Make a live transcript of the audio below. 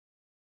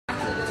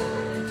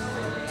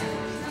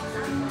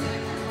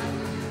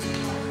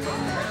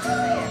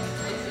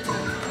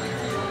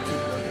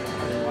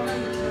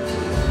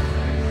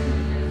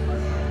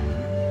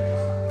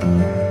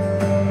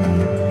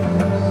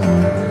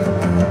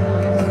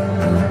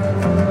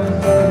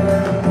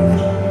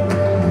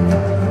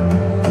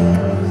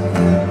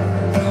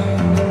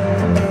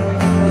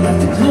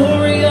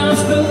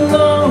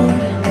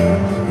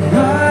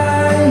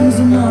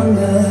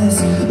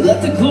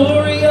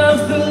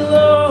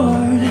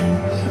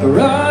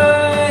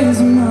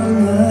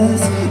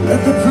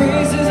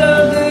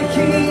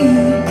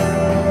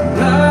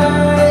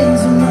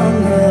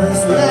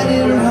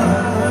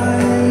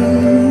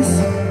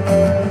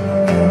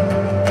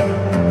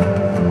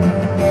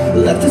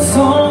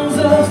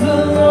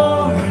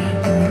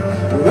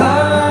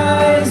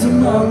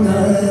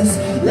us.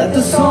 Let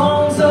the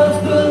songs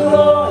of the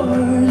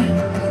Lord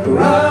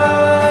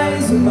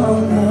rise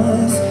among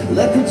us.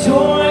 Let the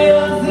joy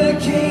of the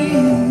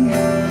King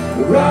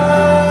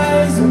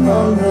rise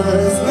among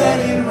us. Let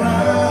it rise.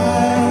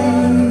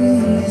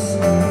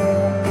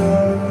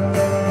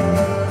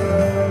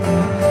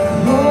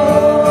 Oh,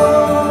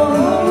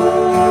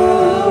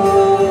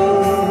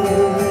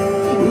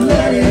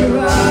 let it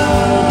rise.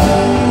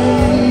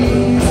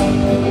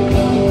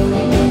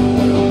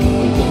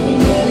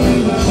 Let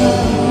it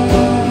rise.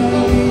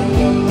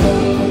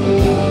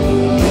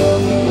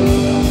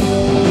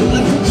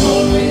 Let the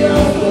glory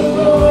of the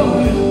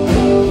Lord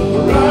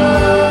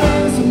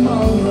rise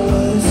among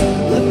us.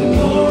 Let the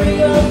glory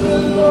of the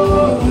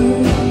Lord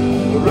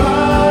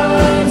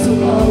rise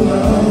among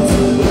us.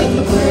 Let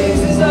the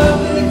praises of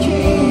the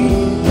King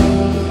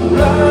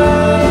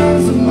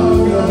rise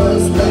among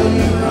us. Let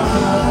it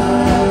rise.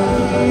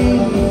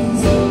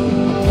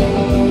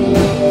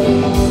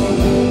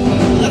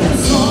 Let the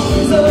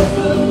songs of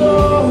the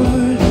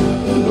Lord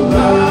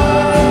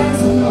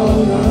rise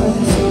among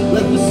us.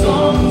 Let the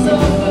songs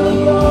of the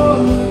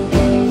Lord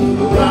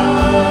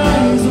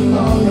rise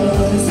among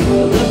us.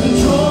 Let the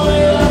joy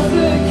of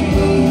the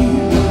King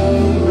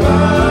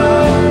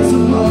rise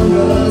among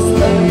us.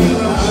 Let it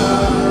rise.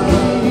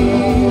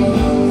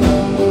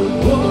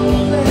 Oh,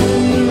 let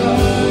it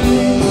rise.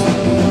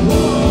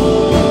 Oh, let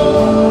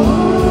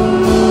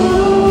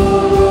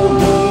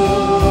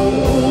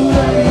it rise. Oh,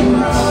 let it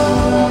rise.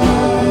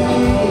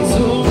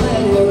 Oh, let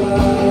it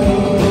rise.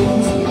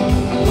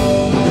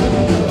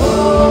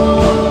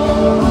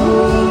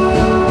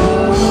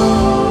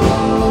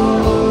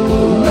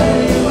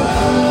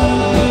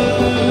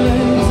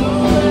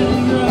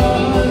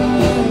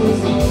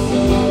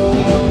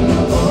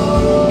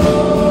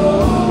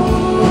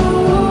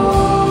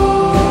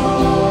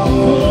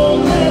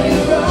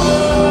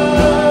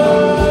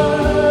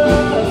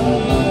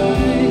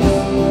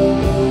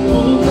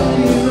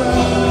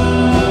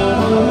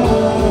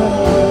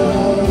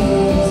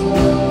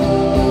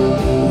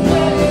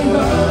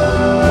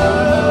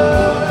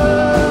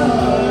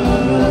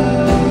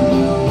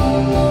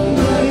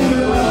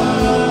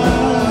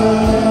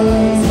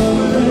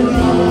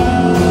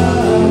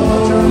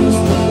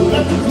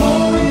 Let the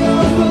glory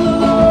of the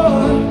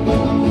Lord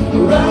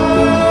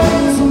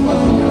rise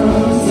among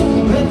us.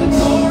 Let the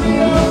glory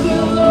of the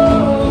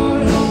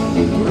Lord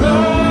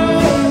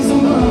rise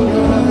among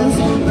us.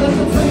 Let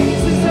the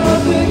praises of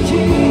the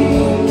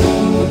King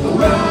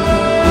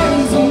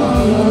rise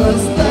among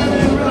us. Let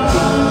it rise.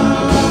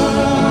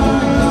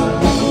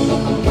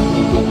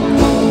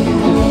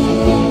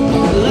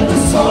 Let the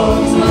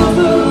songs of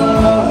the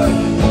Lord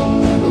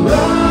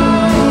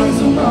rise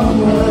among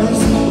us.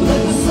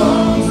 Let the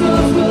songs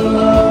of the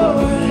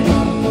Lord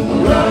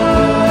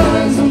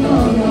rise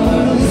among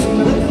us.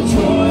 Let the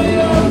joy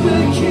of the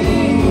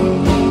King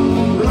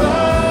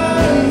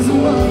rise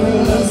among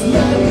us.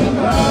 Let it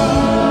rise.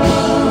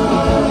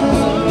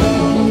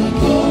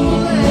 Oh,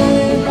 let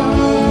it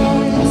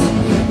rise.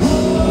 Oh,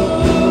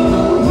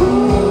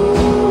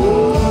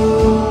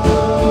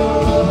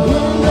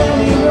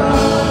 let it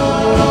rise.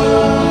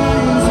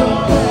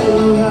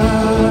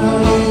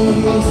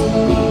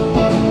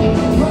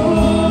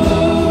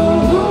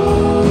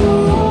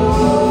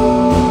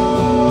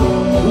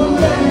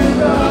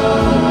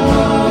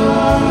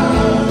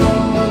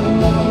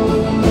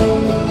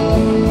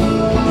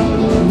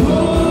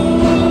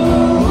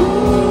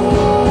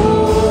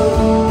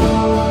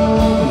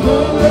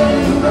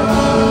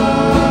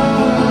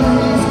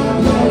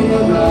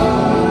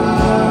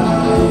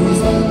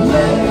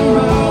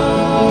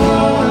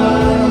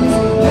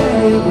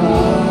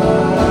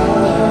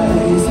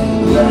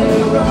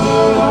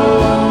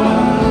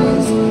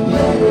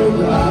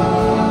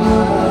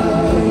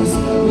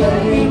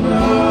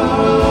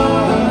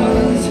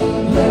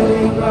 Oh, let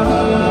it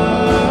rise.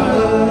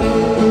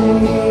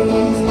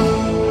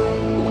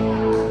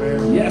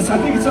 Yes, I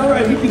think it's all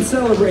right. We can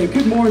celebrate.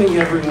 Good morning,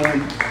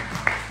 everyone.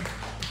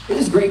 It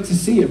is great to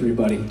see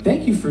everybody.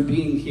 Thank you for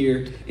being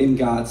here in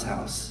God's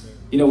house.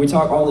 You know, we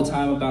talk all the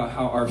time about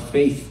how our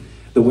faith,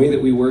 the way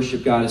that we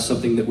worship God, is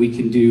something that we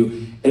can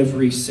do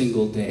every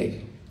single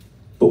day.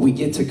 But we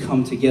get to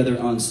come together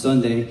on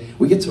Sunday.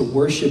 We get to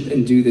worship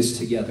and do this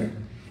together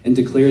and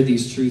declare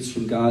these truths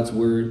from God's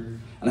word.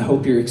 And I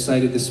hope you're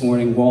excited this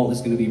morning. Walt is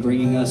going to be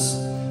bringing us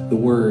the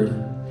word.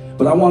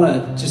 But I want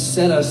to just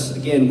set us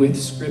again with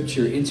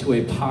scripture into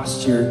a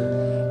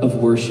posture of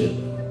worship.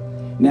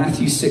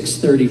 Matthew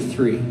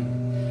 6:33.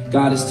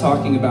 God is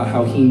talking about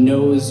how he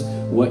knows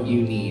what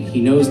you need.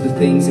 He knows the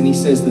things, and he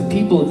says the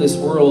people of this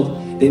world,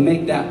 they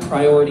make that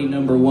priority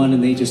number one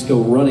and they just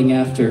go running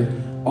after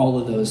all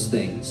of those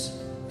things.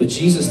 But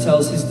Jesus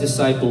tells his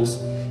disciples,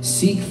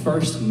 seek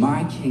first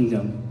my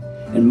kingdom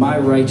and my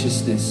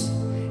righteousness,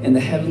 and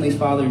the Heavenly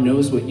Father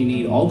knows what you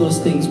need. All those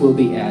things will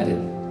be added.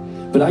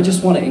 But I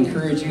just want to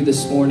encourage you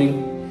this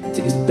morning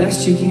to, as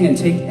best you can,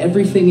 take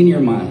everything in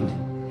your mind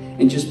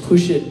and just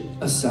push it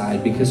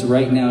aside, because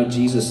right now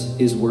Jesus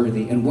is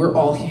worthy, and we're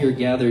all here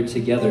gathered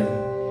together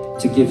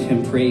to give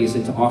him praise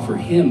and to offer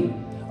him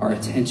our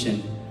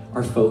attention,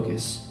 our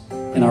focus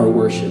and our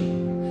worship.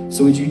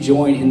 So would you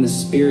join in the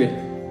spirit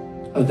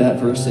of that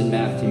verse in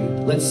Matthew?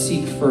 Let's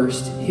seek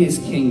first his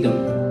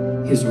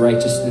kingdom, his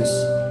righteousness.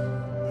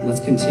 Let's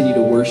continue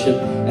to worship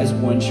as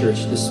one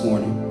church this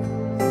morning.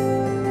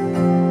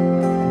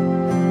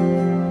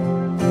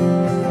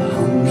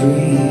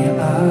 Hungry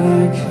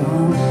I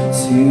come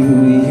to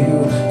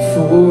you,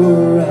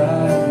 for I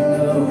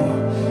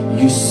know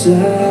you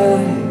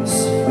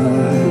satisfy.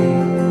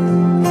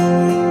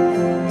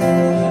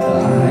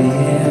 I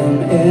am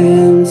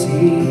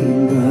empty,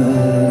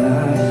 but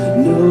I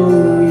know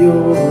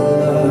your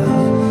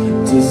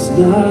love does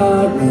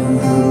not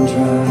run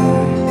dry.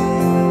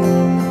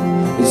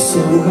 So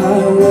I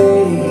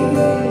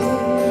wait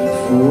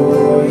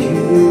for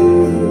you.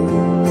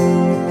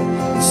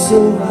 So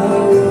I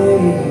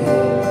wait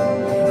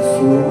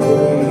for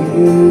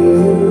you.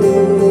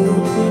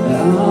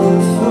 I'm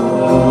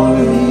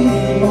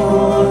falling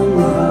on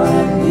my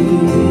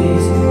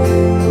knees,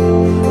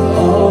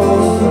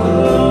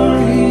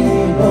 offering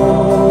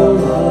all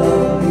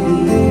of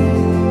me.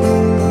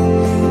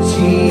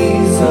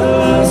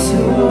 Jesus,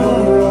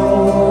 you're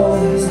all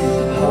this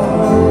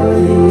heart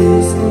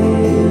is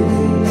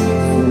living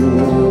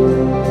for.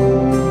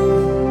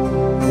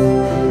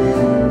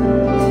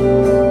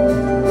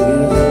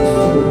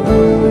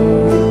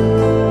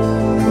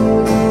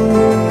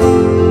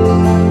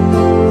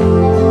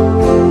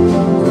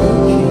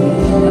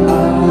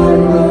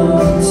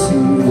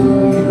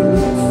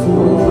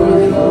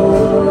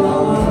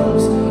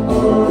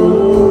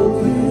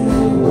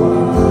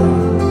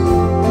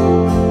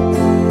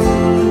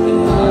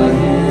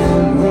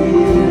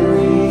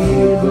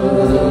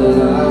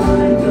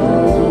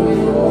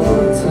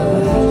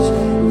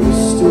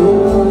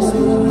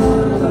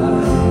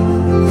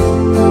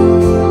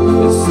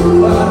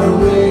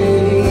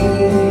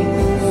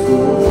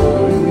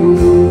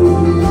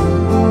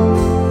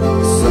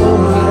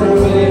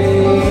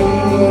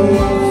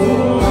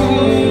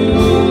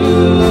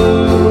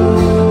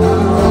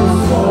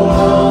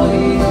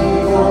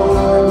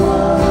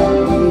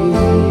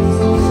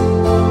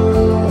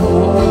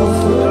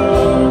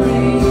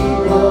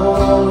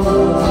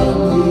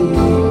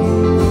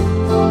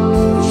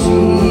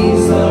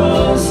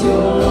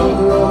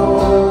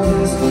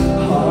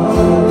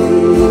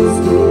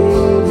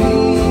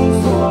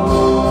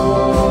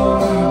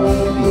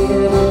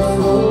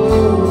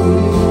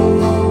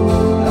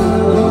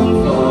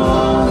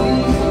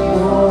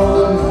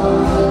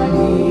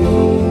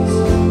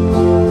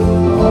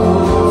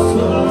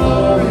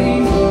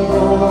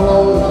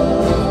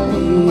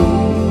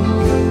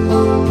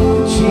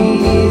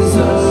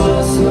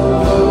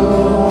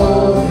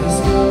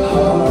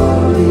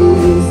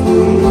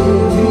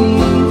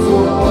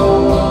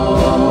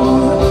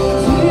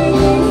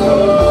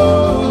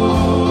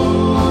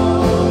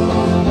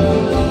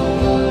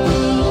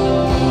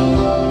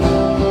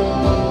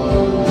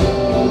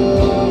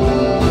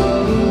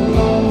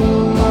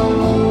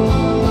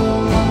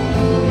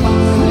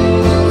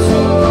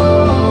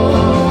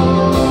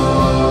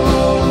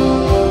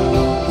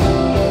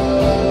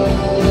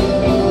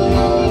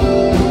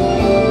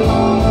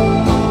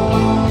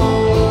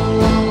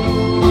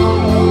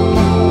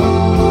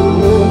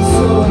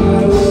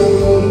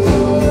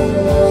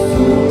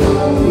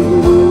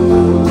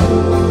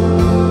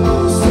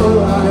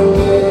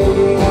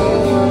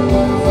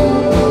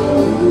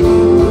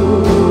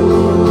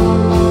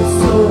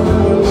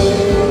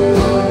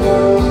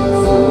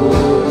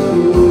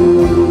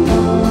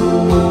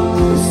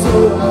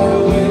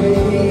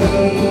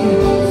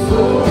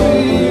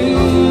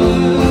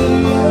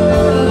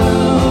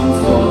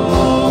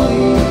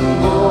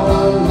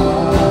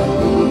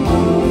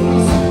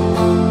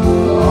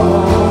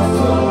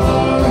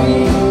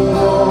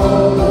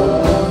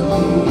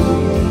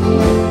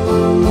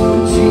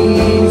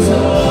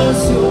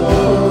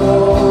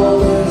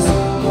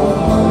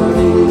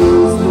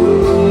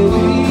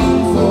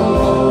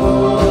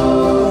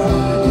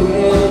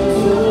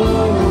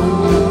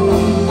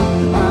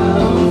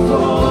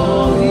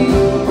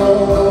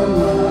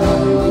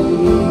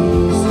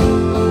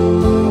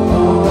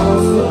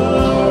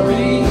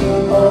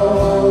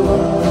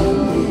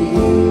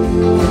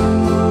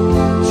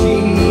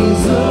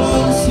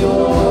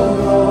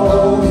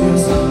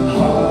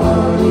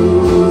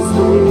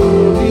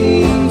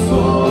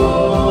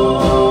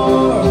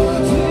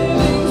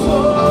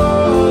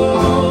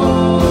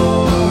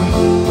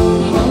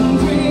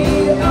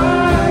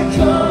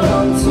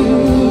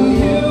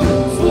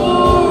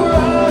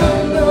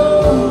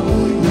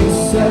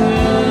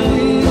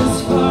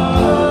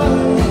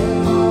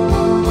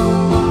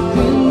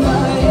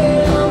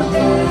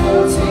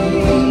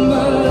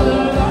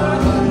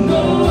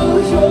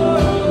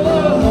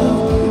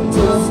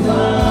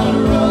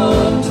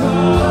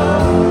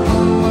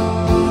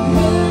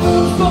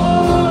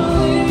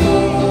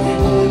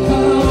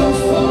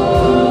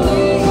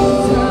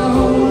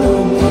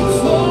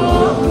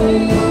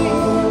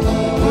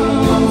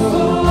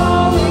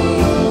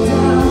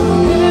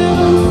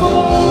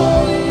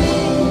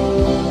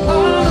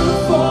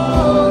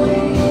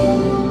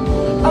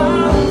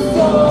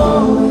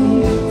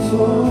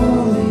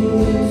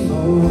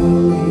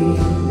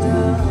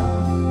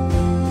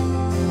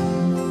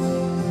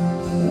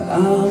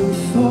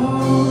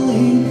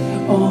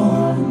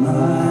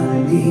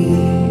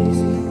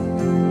 easy,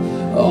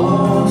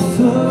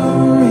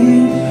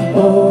 offering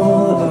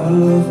all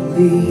of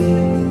me.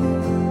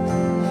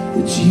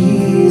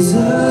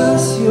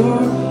 Jesus,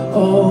 you're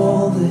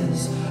all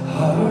this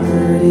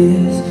heart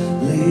is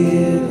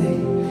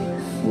living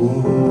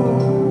for.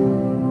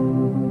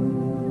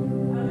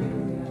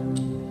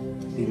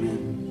 Amen.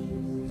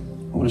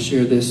 I want to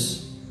share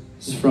this.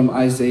 This is from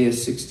Isaiah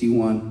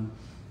 61,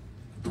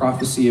 a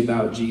prophecy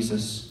about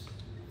Jesus.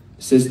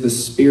 It says, "The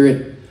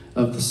Spirit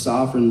of the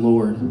Sovereign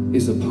Lord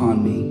is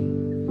upon me,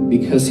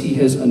 because he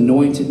has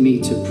anointed me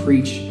to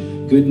preach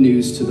good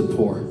news to the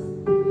poor.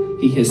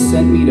 He has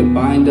sent me to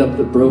bind up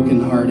the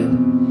brokenhearted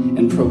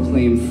and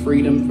proclaim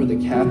freedom for the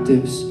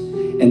captives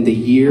and the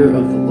year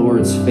of the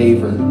Lord's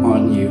favor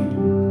on you."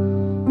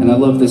 And I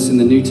love this in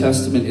the New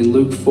Testament. In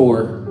Luke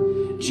 4,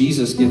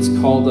 Jesus gets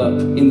called up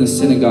in the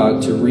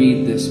synagogue to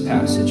read this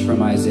passage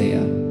from Isaiah.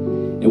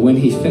 And when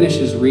he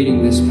finishes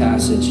reading this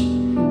passage,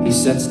 he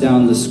sets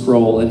down the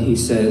scroll and he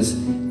says,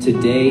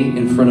 "Today,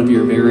 in front of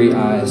your very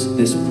eyes,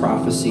 this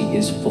prophecy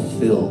is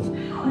fulfilled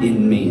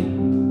in me."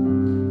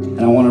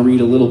 And I want to read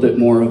a little bit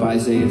more of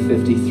Isaiah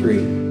 53.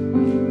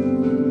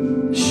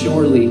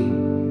 "Surely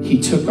he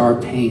took our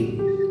pain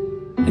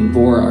and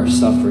bore our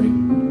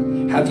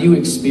suffering." Have you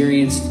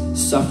experienced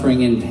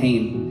suffering and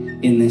pain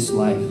in this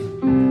life?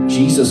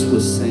 Jesus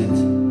was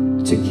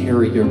sent to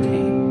carry your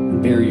pain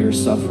and bear your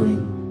suffering.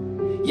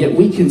 Yet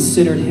we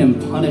considered him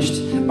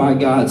punished by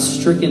God,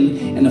 stricken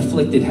and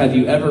afflicted. Have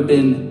you ever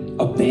been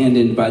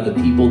abandoned by the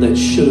people that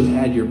should have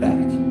had your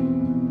back?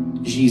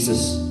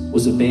 Jesus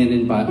was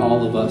abandoned by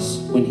all of us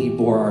when he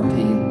bore our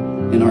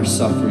pain and our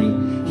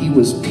suffering. He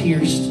was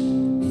pierced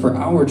for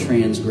our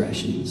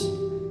transgressions.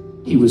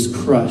 He was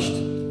crushed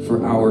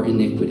for our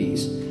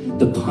iniquities.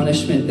 The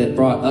punishment that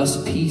brought us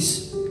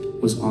peace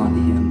was on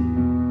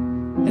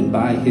him, and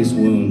by his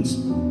wounds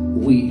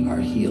we are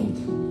healed.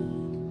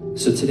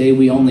 So today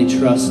we only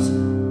trust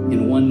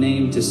in one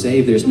name to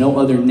save. There's no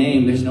other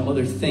name, there's no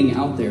other thing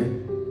out there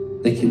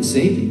that can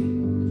save you.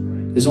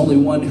 There's only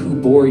one who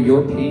bore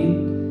your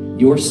pain,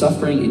 your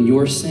suffering, and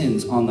your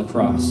sins on the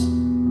cross.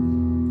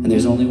 And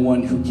there's only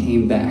one who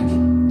came back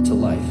to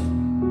life.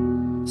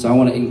 So I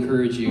want to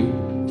encourage you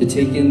to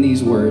take in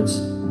these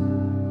words.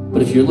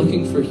 But if you're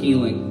looking for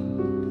healing,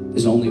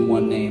 there's only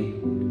one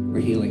name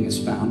where healing is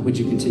found. Would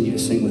you continue to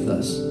sing with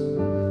us?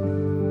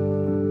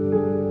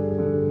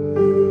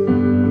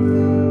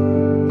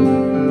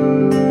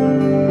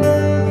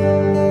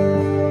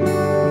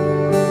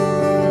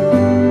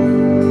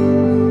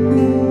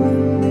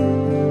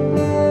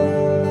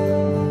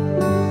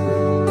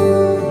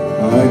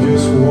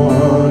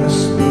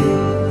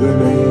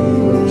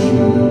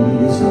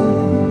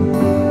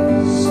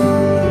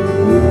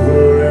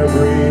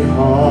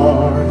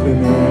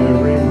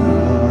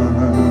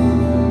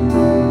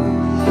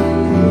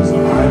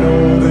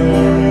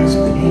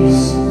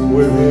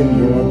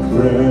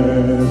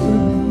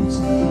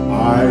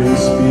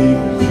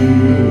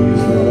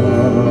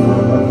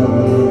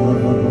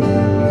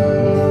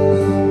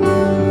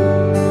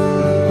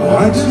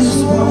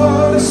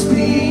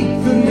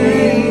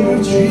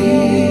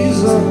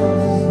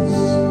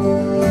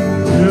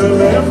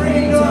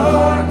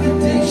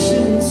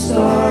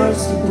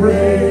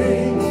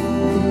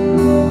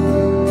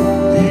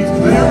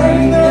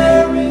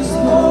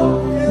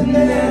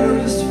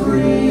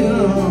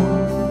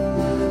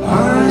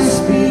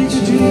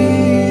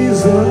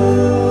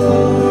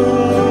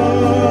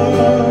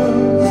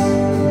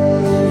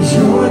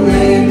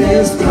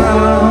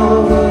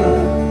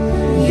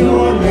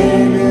 Your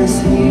name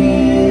is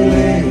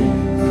healing.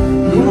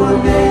 Your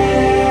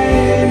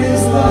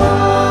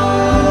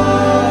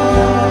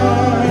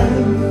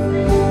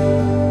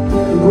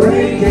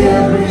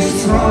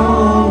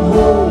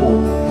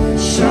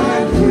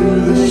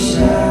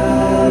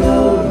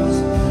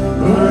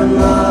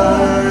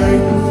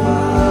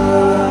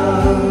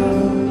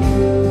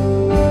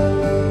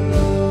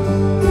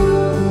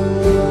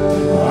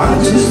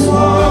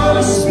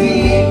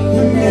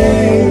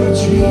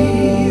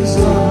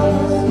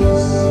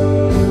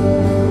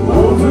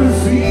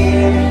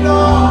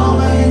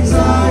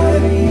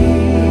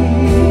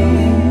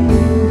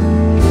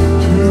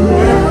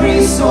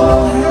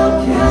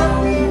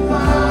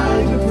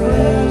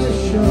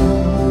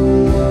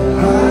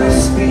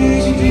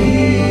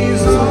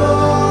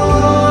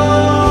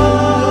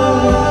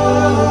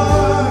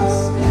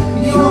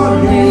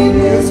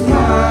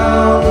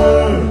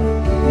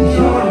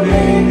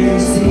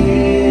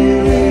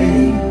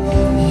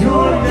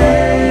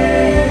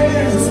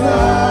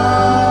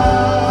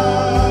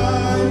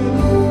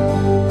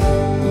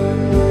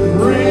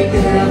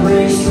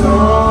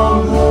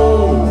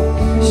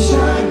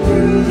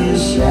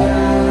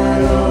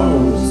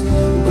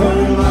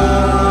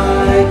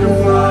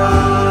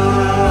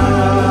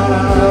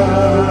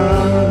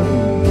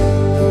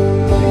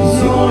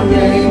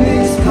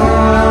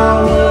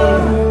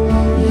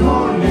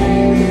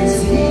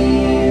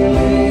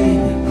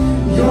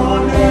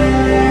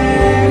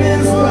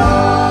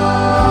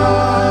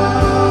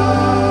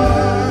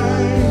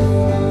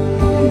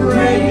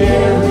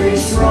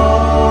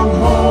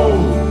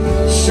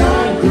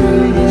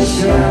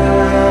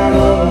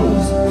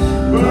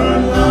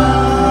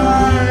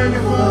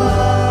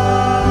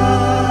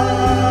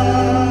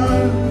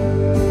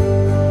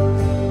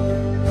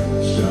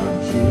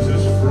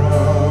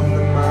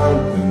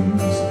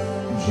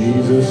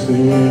Jesus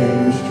in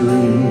the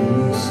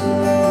streets,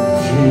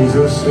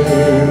 Jesus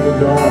in the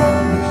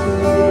darkness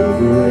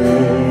over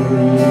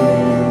every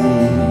enemy,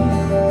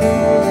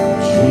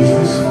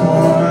 Jesus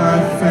for my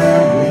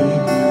family,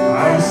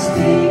 I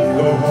speak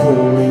the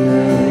holy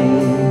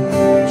name,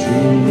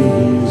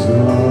 Jesus.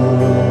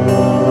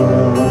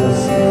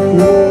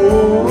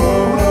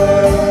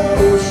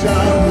 Oh,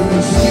 shout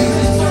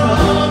Jesus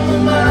from the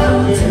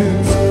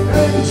mountains,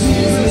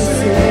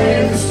 Jesus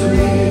in the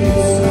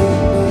streets,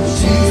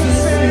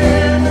 Jesus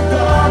in the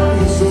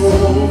darkness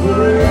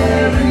over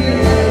every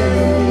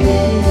enemy,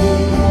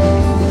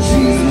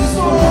 Jesus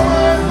for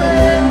my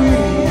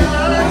family, I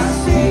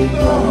speak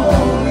the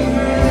holy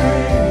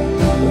name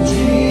of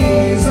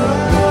Jesus.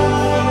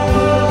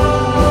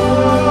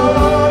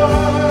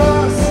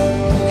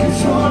 'Cause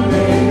your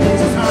name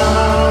is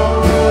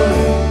power,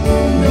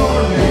 your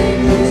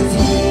name is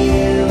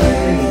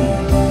healing,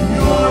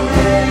 your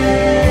name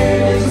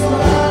is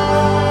life.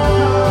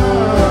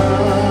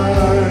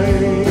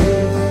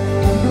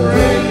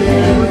 Break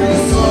every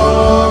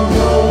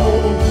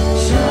stronghold,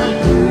 shine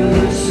through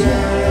the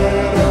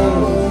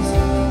shadows,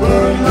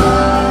 burn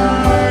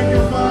like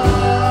a fire.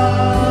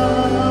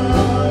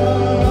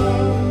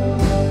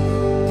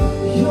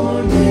 Your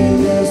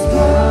name is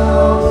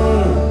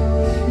power,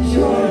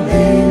 your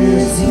name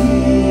is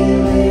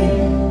healing,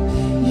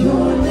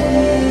 your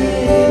name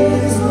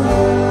is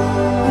life.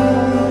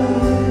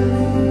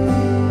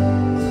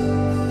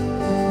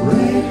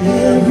 Break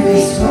every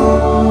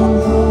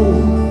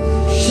stronghold,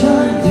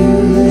 shine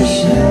through the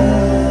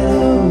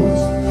shadows,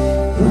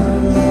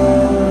 burn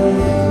like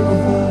a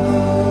fire.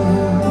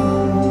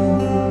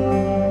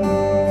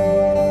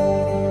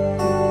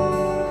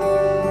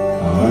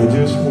 I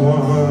just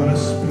want to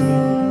speak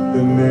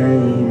the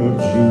name of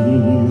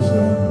Jesus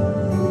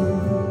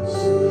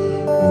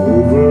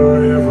over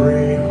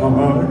every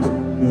heart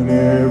and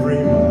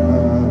every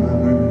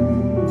mind.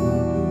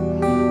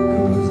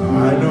 'Cause I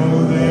know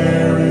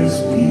there is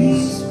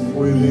peace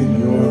within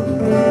your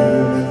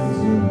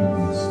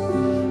presence.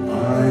 I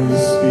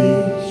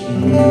speak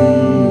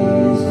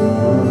Jesus.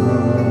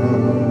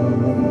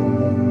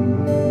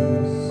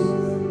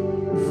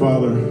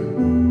 Father,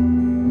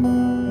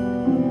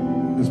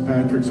 as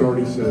Patrick's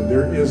already said,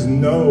 there is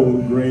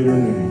no greater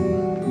name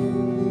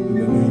than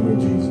the name of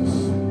Jesus.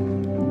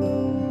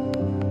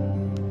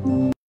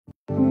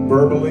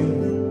 Verbally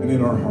and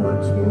in our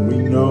hearts, Lord, we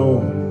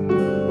know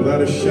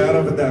without a shadow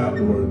of a doubt,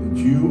 Lord, that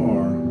you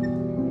are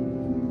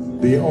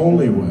the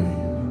only way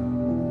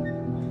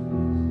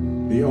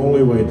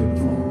to the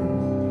Father.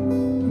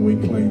 And we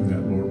claim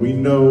that, Lord. We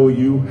know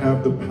you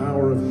have the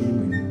power of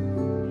healing.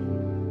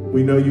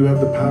 We know you have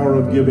the power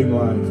of giving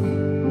life.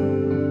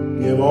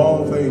 You have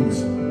all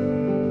things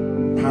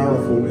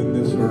powerful in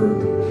this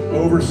earth.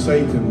 Over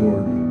Satan,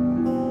 Lord,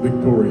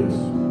 victorious.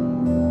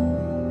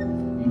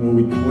 Lord,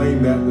 we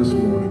claim that this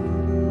morning.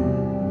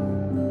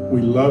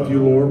 We love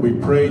you, Lord. We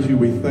praise you.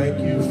 We thank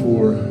you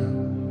for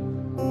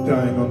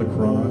dying on the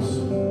cross.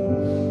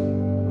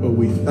 But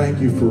we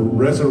thank you for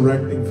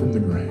resurrecting from the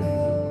grave.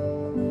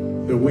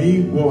 That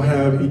we will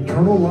have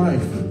eternal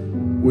life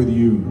with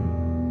you,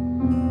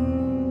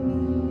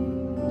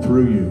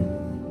 through you.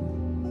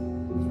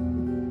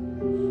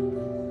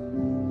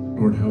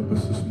 Lord, help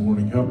us this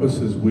morning. Help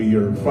us as we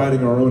are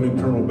fighting our own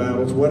internal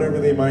battles, whatever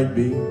they might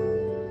be.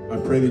 I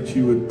pray that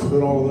you would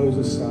put all those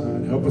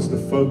aside. Help us to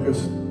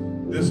focus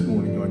this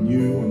morning on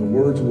you, on the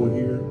words we'll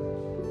hear,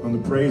 on the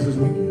praises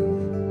we give.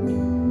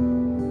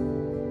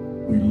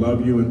 We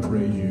love you and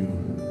praise you.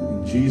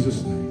 In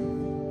Jesus' name,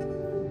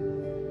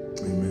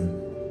 amen.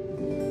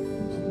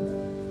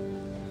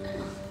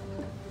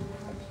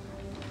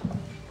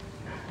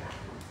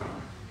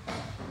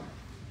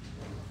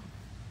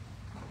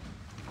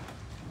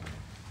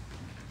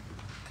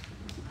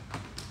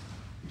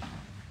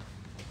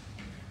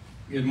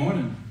 Good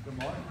morning. Good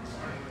morning.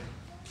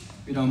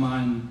 If you don't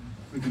mind,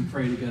 we can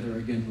pray together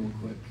again real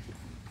quick.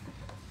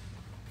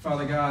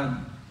 Father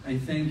God, I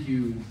thank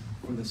you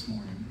for this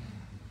morning.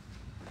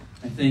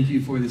 I thank you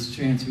for this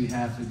chance we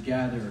have to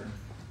gather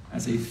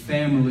as a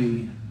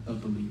family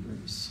of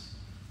believers.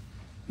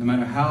 No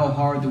matter how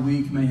hard the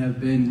week may have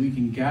been, we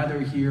can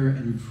gather here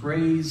and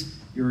praise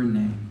your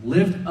name.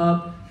 Lift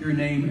up your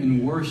name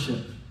and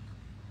worship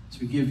as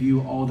we give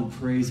you all the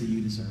praise that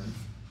you deserve.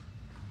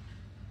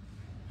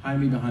 Hide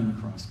me behind the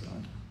cross,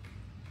 God.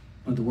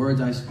 Let the words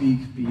I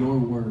speak be your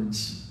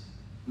words,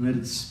 and let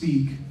it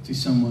speak to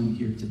someone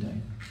here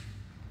today.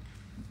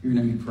 In your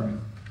name we pray.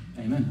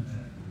 Amen.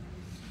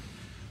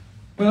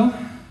 Well,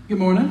 good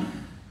morning.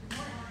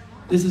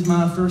 This is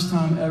my first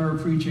time ever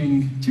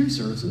preaching 2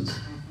 services,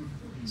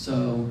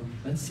 so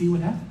let's see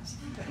what happens.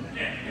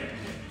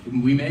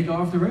 We may go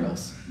off the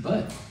rails,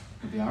 but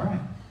it'll be all right.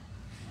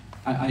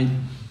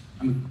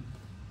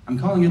 I'm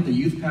calling it the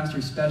Youth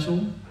Pastor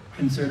Special,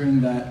 considering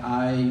that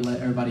I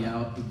let everybody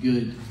out a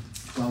good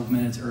 12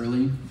 minutes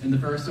early in the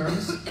first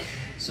service.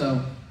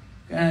 So,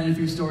 and a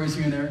few stories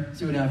here and there,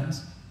 see what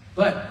happens.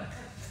 But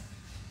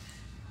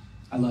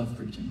I love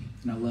preaching,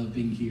 and I love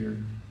being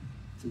here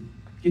to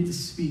get to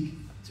speak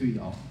to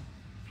y'all.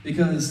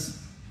 Because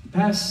The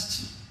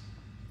past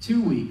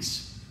 2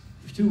 weeks,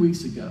 2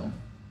 weeks ago,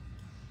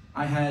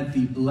 I had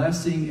the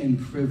blessing and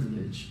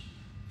privilege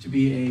to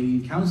be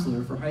a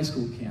counselor for high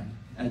school camp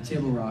at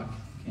Table Rock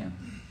Camp.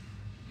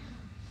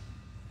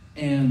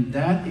 And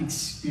that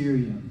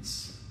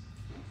experience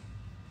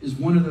is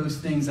one of those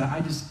things that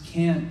I just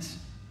can't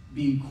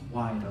be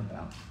quiet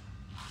about.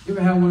 You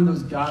ever have one of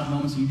those God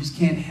moments where you just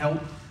can't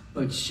help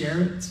but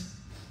share it?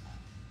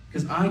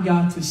 Because I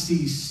got to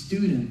see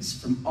students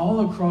from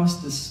all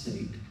across the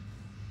state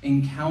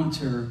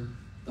encounter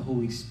the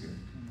Holy Spirit.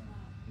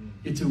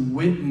 Get to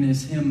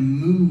witness him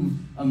move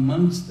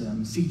amongst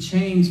them, see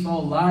chains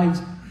fall,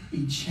 lives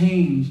be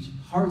changed,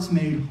 hearts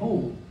made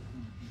whole.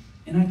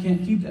 And I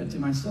can't keep that to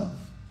myself.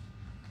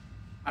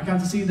 I got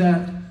to see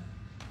that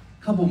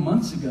a couple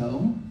months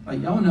ago.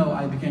 Like y'all know,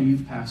 I became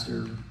youth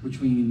pastor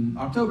between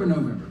October and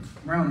November,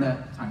 around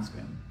that time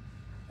span.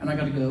 And I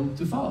got to go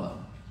to Follow.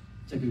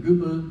 Take a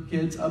group of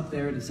kids up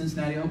there to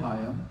Cincinnati,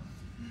 Ohio.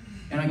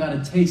 And I got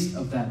a taste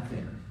of that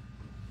there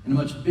in a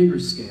much bigger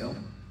scale.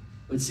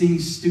 But seeing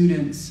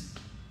students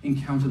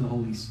encounter the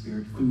Holy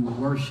Spirit through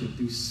worship,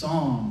 through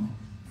song,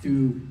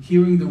 through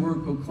hearing the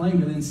word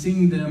proclaimed, and then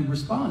seeing them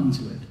respond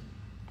to it.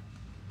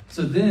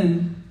 So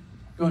then,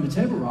 going to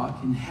Table Rock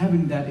and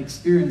having that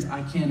experience,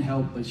 I can't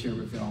help but share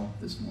with y'all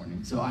this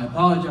morning. So I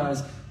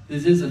apologize.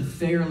 This is a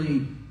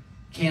fairly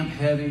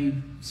camp-heavy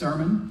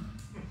sermon.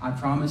 I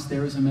promise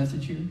there is a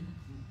message here.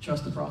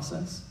 Trust the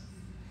process.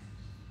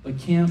 But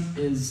camp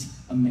is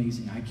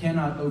amazing. I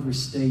cannot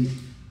overstate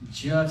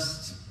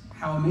just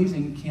how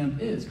amazing camp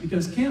is.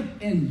 Because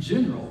camp in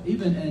general,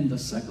 even in the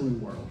secular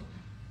world,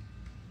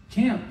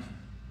 camp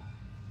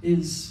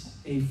is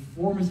a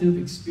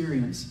formative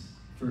experience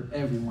for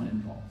everyone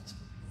involved.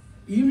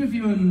 Even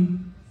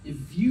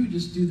if you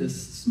just do the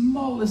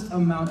smallest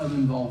amount of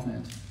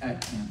involvement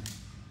at camp,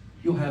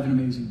 you'll have an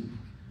amazing week.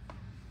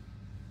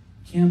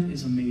 Camp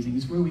is amazing.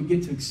 It's where we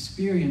get to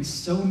experience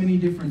so many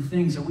different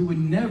things that we would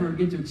never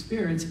get to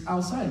experience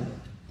outside of it.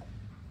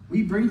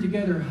 We bring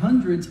together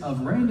hundreds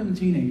of random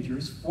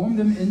teenagers, form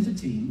them into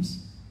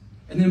teams,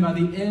 and then by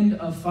the end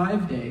of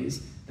 5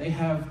 days, they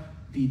have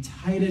the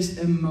tightest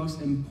and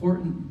most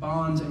important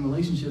bonds and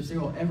relationships they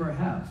will ever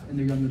have in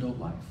their young adult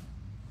life.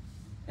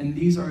 And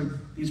these are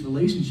these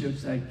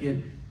relationships that get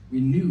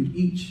renewed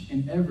each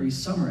and every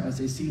summer as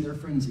they see their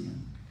friends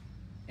again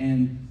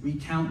and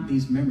recount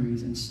these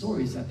memories and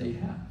stories that they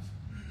have.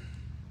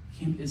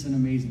 Camp is an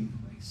amazing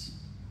place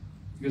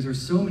because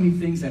there's so many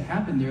things that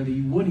happen there that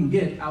you wouldn't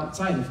get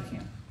outside of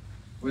camp,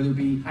 whether it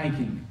be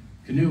hiking,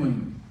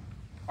 canoeing,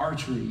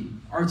 archery,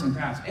 arts and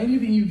crafts.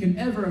 Anything you can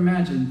ever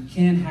imagine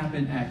can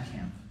happen at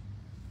camp.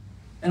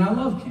 And I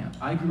love camp.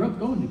 I grew up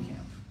going to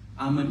camp.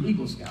 I'm an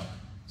Eagle Scout.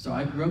 So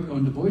I grew up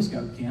going to Boy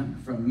Scout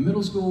camp from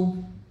middle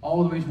school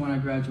all the way to when I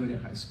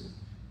graduated high school.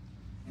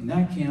 And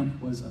that camp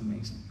was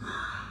amazing.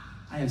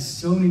 I have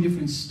so many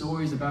different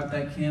stories about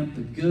that camp,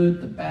 the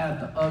good, the bad,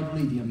 the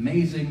ugly, the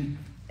amazing,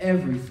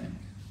 everything.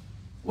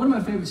 One of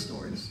my favorite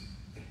stories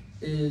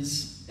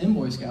is in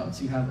Boy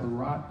Scouts, you have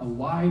a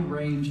wide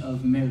range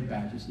of merit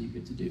badges that you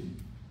get to do.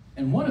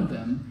 And one of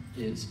them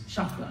is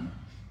shotgun.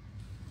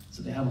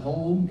 So they have a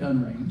whole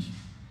gun range,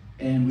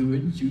 and we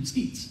would shoot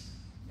skeets.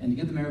 And to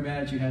get the merit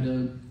badge, you had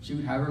to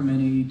shoot however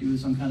many, do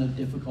some kind of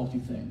difficulty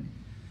thing.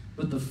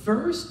 But the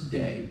first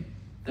day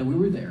that we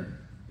were there,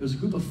 it was a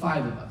group of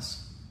 5 of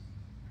us.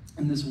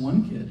 And this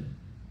one kid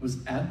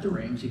was at the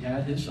range. He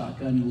had his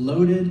shotgun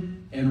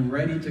loaded and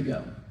ready to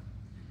go.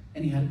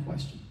 And he had a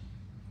question.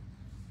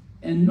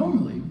 And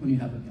normally, when you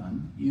have a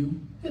gun, you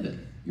pivot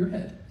your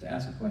head to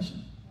ask a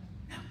question.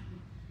 Now,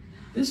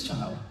 this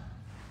child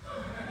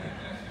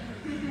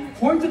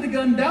pointed the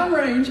gun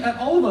downrange at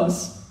all of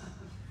us.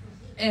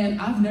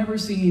 And I've never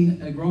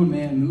seen a grown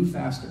man move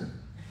faster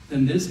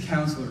than this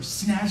counselor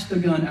snatched the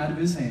gun out of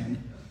his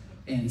hand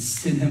and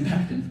sent him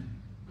back in.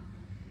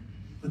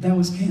 But that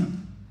was camp.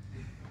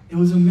 It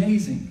was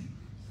amazing.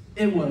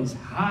 It was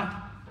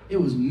hot. It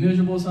was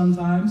miserable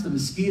sometimes. The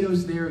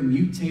mosquitoes there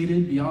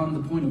mutated beyond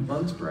the point of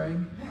bug spray.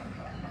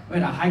 We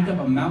had to hike up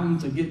a mountain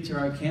to get to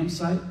our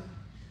campsite.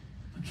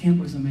 But camp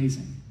was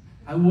amazing.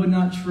 I would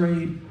not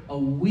trade a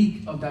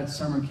week of that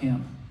summer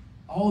camp,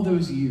 all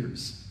those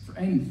years, for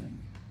anything.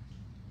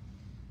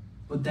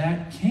 But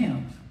that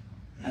camp,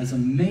 as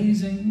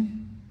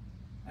amazing,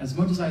 as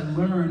much as I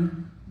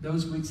learned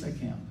those weeks at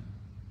camp,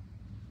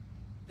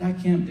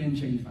 that camp didn't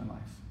change my life.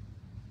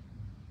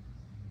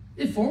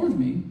 It formed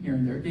me here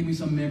and there. It gave me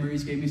some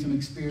memories, gave me some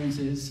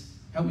experiences,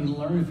 helped me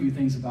learn a few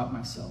things about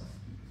myself.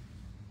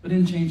 But it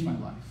didn't change my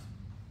life.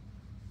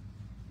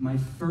 My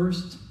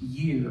first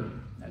year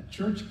at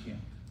church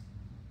camp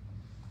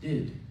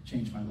did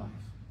change my life.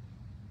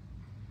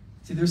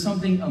 See, there's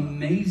something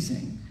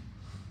amazing,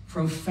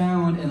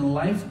 profound, and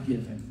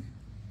life-giving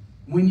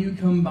when you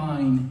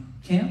combine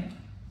camp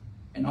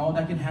and all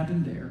that can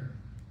happen there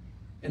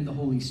and the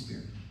Holy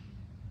Spirit.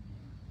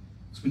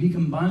 So when you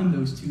combine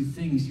those two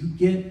things, you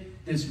get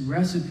this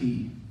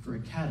recipe for a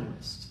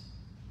catalyst.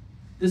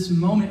 This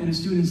moment in a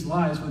student's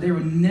lives where they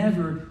will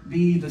never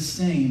be the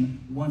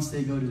same once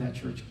they go to that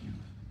church camp.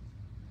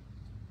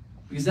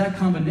 Because that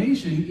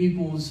combination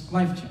equals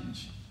life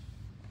change.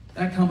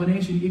 That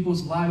combination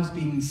equals lives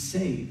being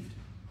saved,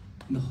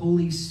 and the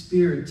Holy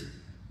Spirit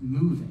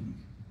moving,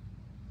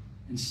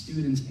 and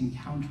students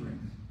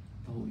encountering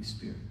the Holy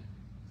Spirit.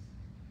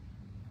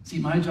 See,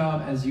 my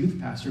job as youth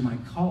pastor, my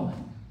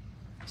calling,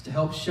 is to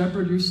help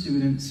shepherd your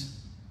students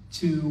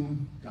to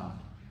God,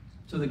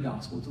 to the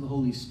gospel, to the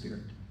Holy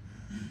Spirit.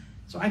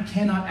 So I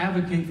cannot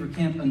advocate for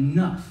camp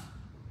enough.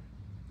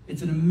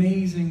 It's an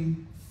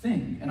amazing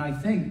thing, and I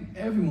thank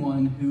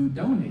everyone who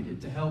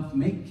donated to help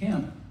make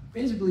camp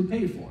basically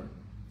paid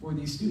for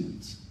these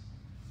students.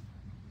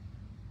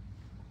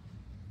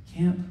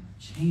 Camp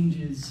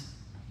changes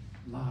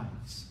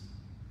lives.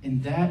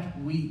 And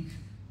that week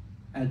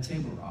at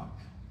Table Rock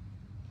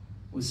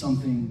was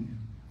something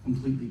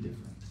completely different.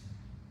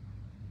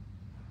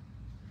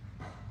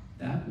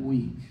 That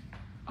week,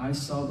 I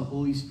saw the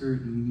Holy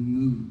Spirit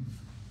move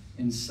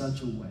in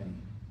such a way.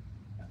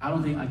 I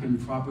don't think I can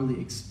properly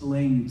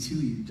explain to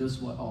you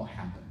just what all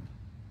happened.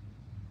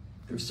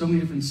 There's so many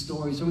different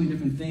stories, so many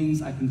different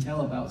things I can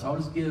tell about, so I'll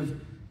just give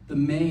the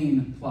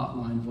main plot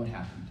line of what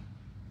happened.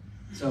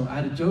 So I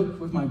had a joke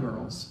with my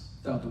girls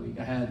throughout the week.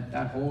 I had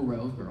that whole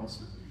row of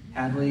girls.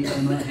 Hadley,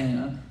 Emma,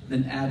 Hannah,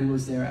 then Abby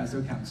was there as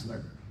their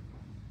counselor.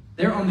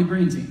 They're on the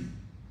green team.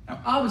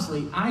 Now,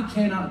 obviously, I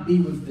cannot be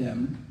with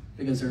them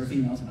because they're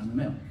females and I'm a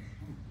male.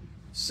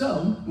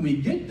 So, when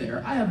we get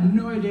there, I have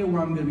no idea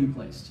where I'm going to be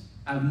placed.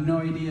 I have no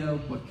idea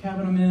what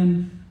cabin I'm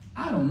in.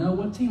 I don't know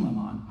what team I'm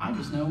on. I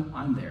just know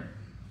I'm there.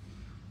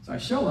 So I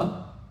show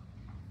up,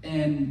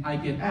 and I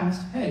get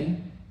asked, hey,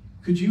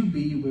 could you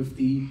be with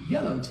the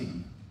yellow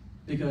team?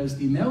 Because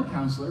the male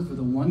counselor for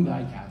the one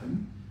guy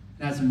cabin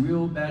had some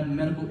real bad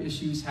medical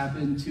issues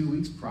happen 2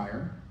 weeks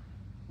prior.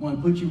 I want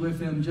to put you with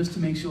him just to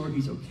make sure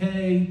he's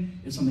okay.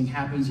 If something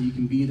happens, you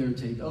can be there to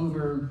take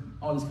over,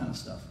 all this kind of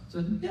stuff. So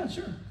I said, yeah,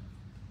 sure.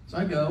 So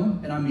I go,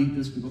 and I meet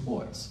this group of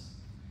boys.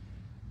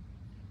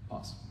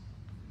 Pause.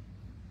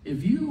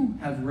 If you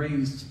have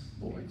raised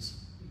boys,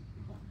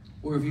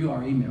 or if you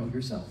are a male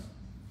yourself,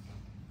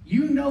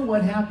 you know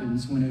what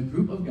happens when a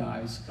group of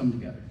guys come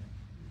together,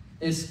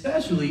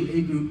 especially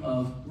a group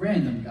of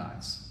random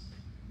guys,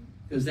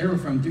 because they were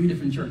from 3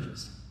 different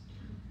churches.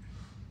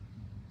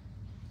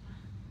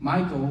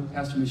 Michael,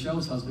 Pastor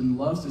Michelle's husband,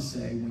 loves to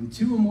say, when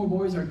 2 or more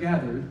boys are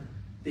gathered,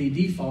 they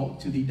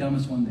default to the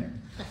dumbest one there.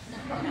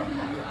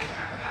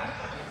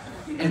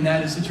 And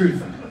that is the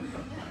truth.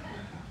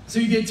 So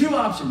you get 2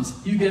 options.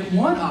 You get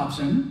one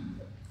option,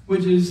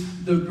 which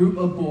is the group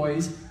of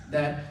boys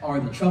that are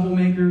the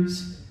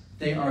troublemakers,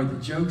 they are the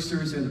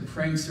jokesters, they're the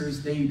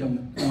pranksters, they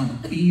don't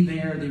want to be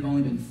there, they've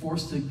only been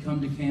forced to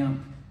come to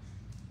camp.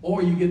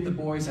 Or you get the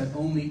boys that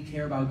only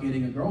care about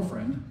getting a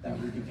girlfriend that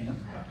week at camp,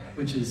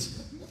 which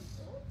is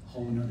a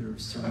whole nother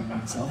sermon in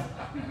itself.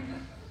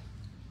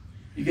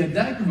 You get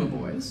that group of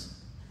boys,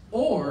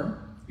 or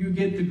you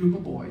get the group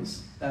of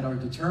boys that are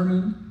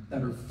determined,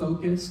 that are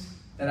focused,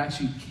 that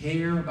actually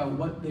care about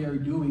what they are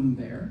doing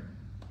there,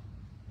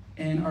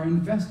 and are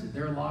invested,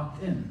 they're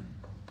locked in.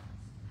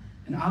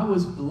 And I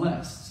was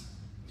blessed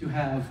to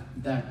have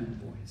that group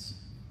of boys.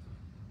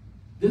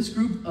 This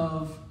group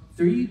of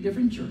 3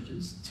 different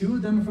churches, 2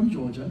 of them are from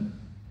Georgia,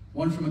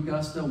 one from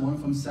Augusta, one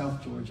from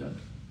South Georgia.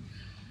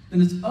 Then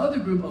this other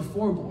group of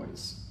 4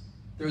 boys,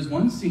 there's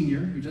one senior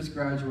who just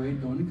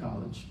graduated going to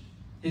college,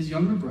 his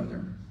younger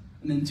brother,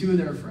 and then 2 of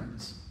their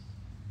friends.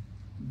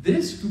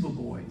 This group of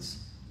boys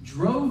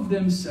drove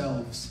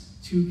themselves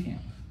to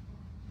camp,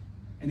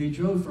 and they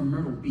drove from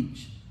Myrtle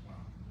Beach.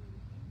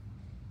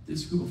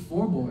 This group of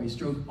 4 boys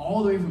drove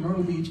all the way from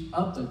Myrtle Beach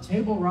up to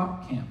Table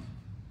Rock Camp.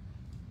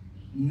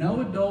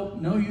 No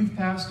adult, no youth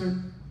pastor,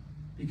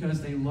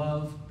 because they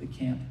love the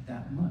camp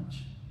that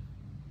much.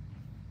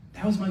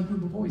 That was my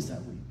group of boys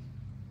that week.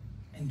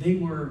 And they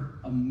were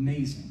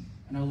amazing.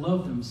 And I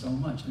loved them so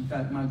much. In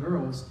fact, my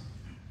girls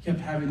kept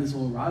having this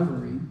little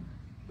rivalry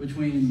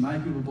between my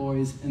group of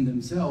boys and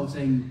themselves,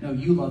 saying, no,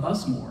 you love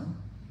us more.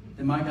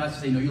 Then my guys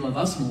would say, no, you love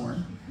us more.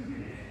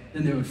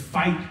 Then they would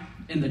fight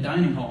in the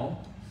dining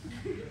hall.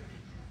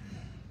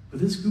 But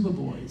this group of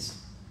boys,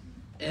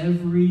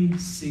 every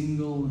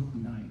single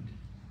night,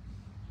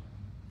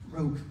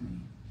 broke me.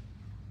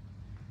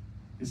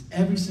 Because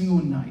every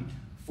single night,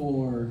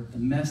 for the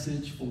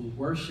message, for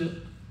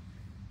worship,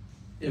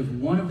 if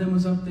one of them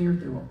was up there,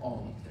 they were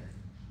all up there.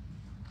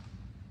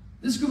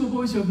 This group of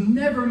boys who have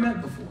never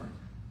met before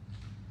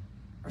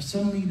are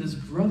suddenly this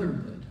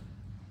brotherhood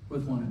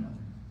with one another.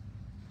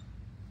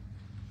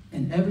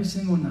 And every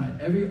single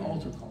night, every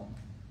altar call,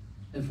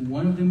 if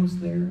one of them was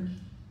there,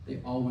 they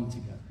all went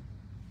together.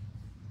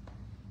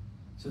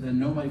 So that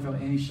nobody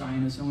felt any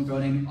shyness, no one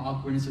felt any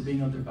awkwardness of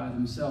being out there by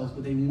themselves,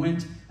 but they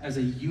went as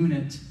a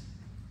unit.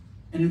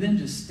 And they didn't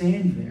just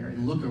stand there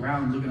and look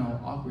around looking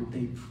all awkward.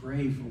 They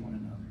prayed for one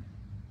another.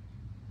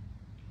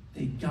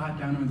 They got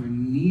down on their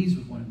knees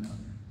with one another.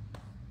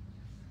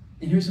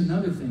 And here's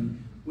another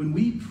thing. When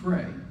we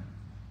pray,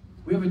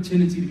 we have a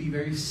tendency to be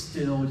very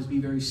still, just be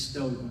very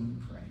stoic when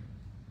we pray.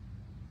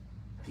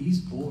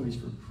 These boys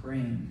were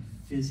praying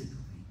physically.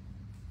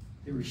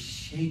 They were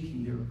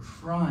shaking. They were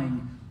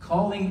crying,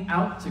 calling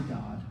out to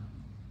God.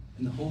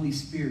 And the Holy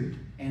Spirit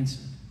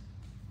answered.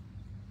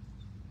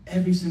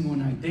 Every single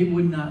night, they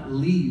would not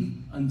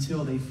leave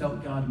until they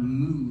felt God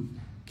move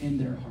in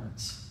their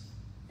hearts.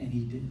 And he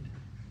did.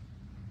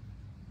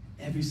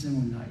 Every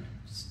single night,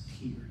 just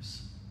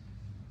tears.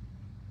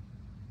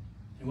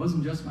 It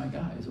wasn't just my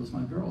guys, it was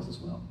my girls as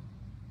well.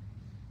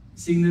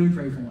 Seeing them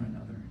pray for one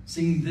another,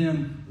 seeing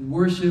them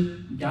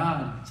worship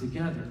God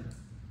together,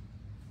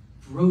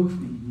 broke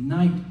me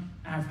night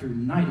after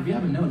night. If you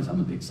haven't noticed, I'm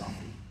a big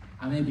softie.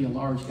 I may be a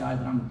large guy,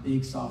 but I'm a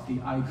big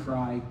softie. I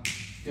cry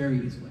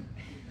very easily.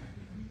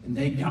 And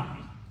they got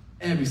me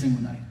every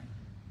single night.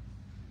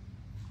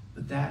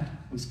 But that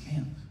was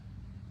camp.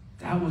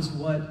 That was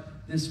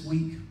what this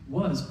week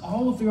was.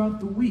 All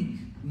throughout the week,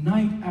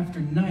 night after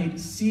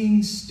night,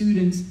 seeing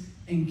students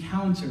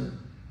encounter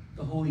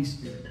the Holy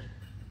Spirit.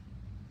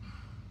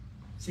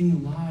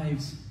 Seeing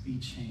lives be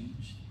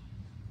changed.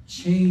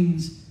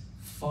 Chains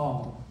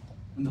fall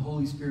when the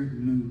Holy Spirit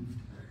moved.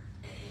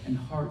 And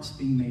hearts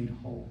being made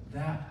whole.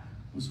 That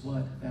was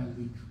what that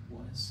week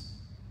was.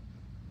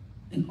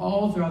 And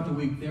all throughout the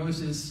week, there was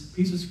this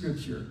piece of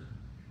scripture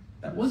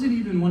that wasn't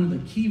even one of the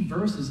key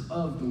verses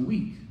of the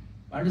week.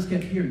 I just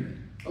kept hearing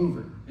it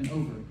over and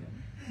over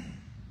again.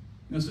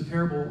 It was the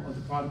parable of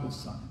the prodigal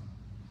son.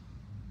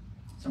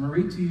 So I'm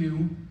going to read to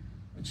you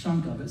a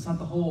chunk of it. It's not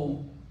the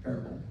whole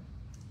parable,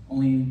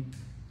 only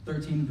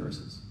 13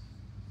 verses.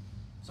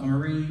 So I'm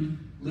going to read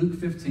Luke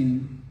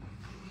 15,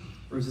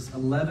 verses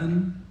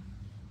 11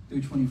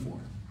 through 24.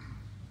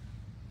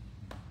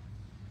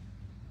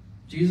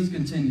 Jesus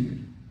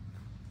continued,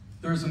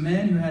 "There was a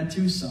man who had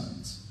 2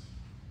 sons.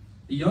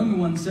 The younger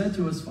one said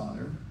to his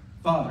father,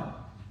 'Father,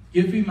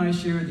 give me my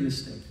share of the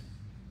estate.'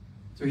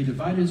 So he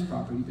divided his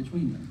property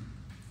between them.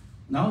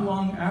 Not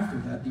long after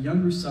that, the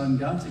younger son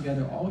got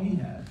together all he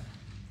had,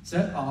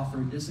 set off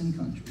for a distant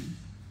country,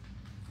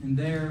 and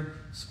there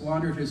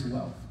squandered his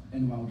wealth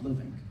in wild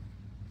living.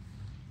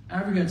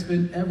 After he had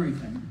spent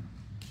everything,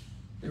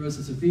 there was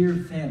a severe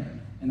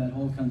famine in that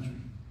whole country,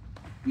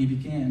 and he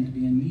began to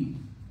be in need.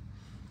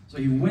 So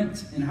he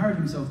went and hired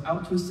himself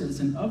out to a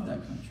citizen of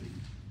that country,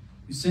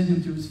 who sent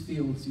him to his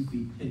fields to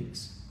feed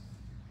pigs.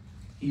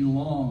 He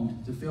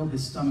longed to fill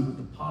his stomach with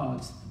the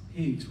pods the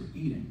pigs were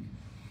eating,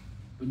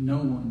 but no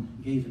one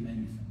gave him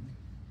anything.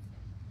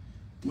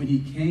 When he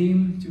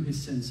came to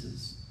his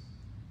senses,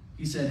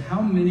 he said,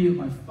 'How many of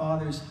my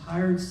father's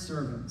hired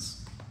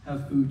servants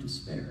have food to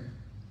spare?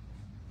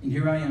 And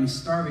here I am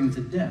starving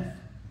to death.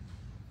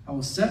 I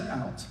will set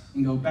out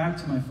and go back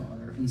to my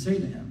father and say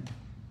to him,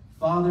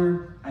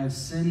 Father, I have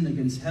sinned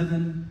against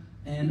heaven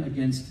and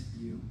against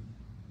you.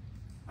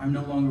 I'm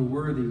no longer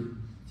worthy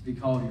to be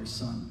called your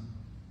son.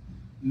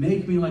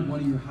 Make me like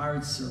one of your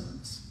hired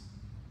servants.'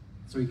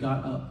 So he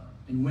got up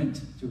and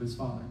went to his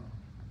father.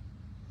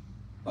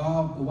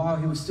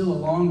 While he was still a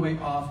long way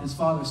off, his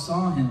father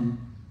saw him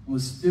and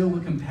was filled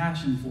with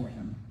compassion for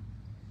him.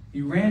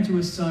 He ran to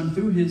his son,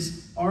 threw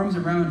his arms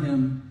around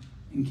him,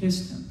 and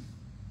kissed him.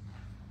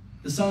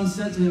 The son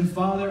said to him,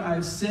 'Father, I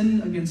have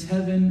sinned against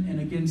heaven and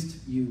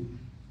against you.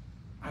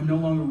 I'm no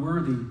longer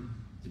worthy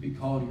to be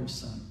called your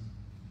son.'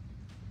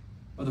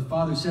 But the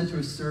father said to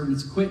his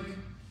servants, 'Quick,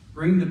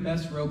 bring the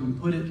best robe and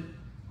put it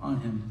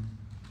on him.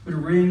 Put a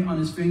ring on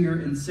his finger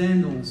and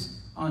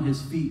sandals on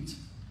his feet.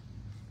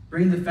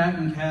 Bring the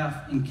fattened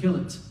calf and kill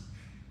it.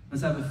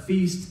 Let's have a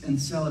feast and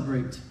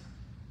celebrate.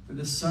 For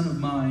this son of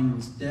mine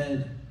was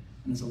dead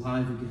and is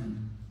alive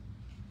again.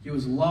 He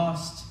was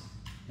lost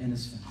and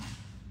is found.'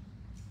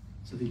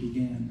 So they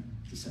began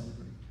to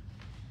celebrate."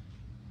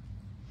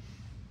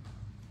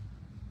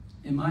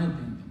 In my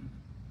opinion,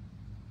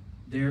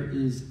 there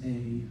is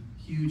a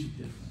huge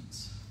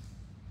difference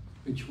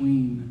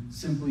between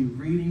simply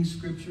reading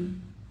Scripture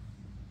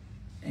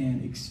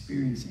and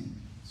experiencing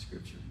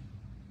Scripture.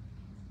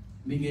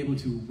 Being able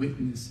to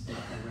witness it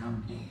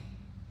around you.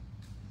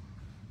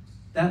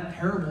 That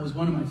parable is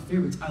one of my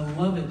favorites. I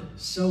love it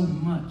so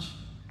much.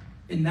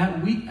 In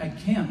that week at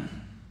camp,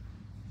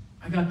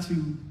 I got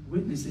to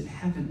witness it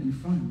happen in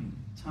front of me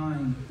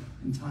time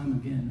and time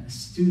again as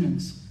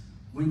students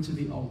went to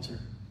the altar,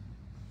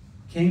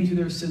 came to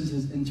their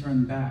senses, and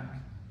turned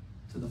back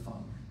to the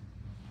Father,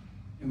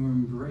 and were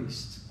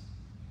embraced,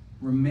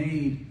 were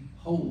made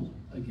whole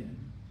again.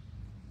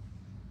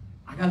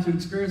 I got to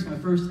experience my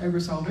first ever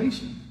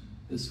salvation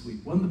this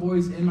week. One of the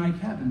boys in my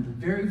cabin, the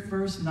very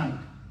first night,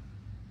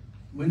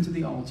 went to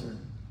the altar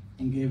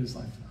and gave his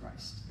life to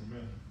Christ.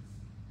 Amen.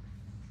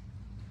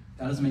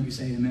 That doesn't make you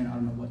say amen. I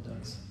don't know what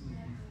does.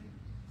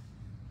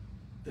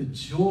 The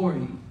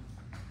joy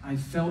I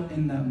felt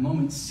in that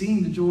moment,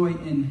 seeing the joy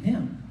in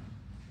him,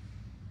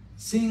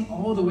 seeing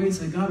all the ways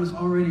that God was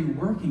already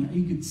working,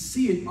 you could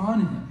see it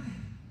on him.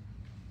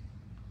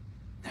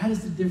 That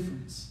is the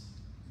difference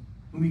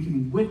when we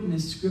can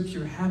witness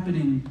Scripture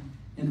happening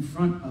in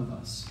front of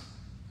us.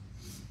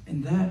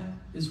 And that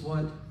is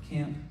what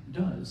camp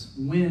does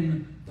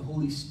when the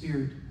Holy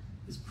Spirit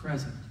is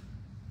present.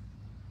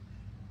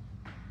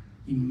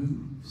 He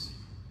moves.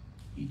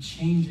 He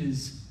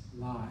changes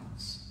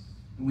lives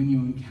And when you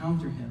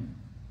encounter him,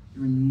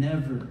 you're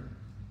never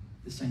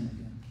the same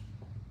again.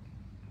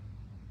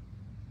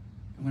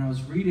 And when I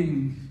was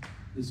reading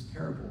this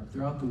parable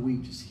throughout the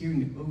week, just hearing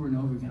it over and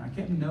over again, I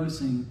kept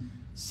noticing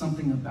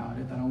something about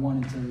it that I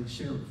wanted to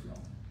share with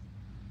y'all.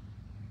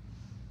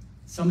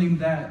 Something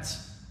that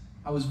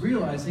I was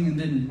realizing and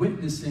then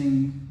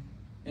witnessing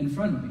in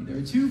front of me.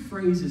 There are two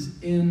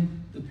phrases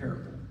in the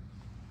parable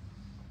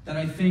that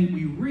I think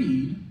we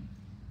read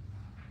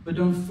but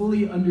don't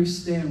fully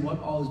understand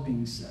what all is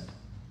being said.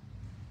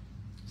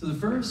 So the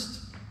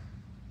first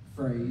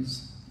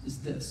phrase is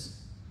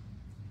this: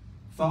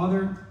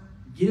 Father,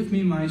 give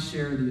me my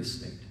share of the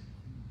estate.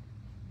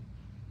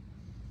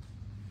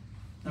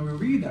 Now we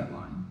read that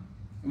line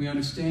and we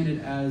understand it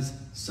as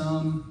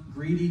some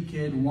greedy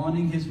kid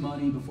wanting his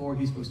money before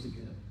he's supposed to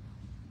get it.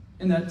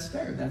 And that's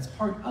fair, that's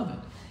part of it.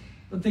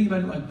 But think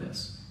about it like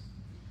this: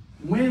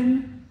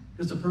 when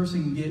does a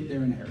person get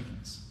their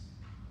inheritance?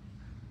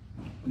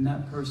 When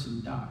that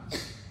person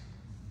dies.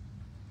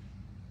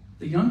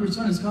 The younger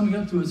son is coming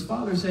up to his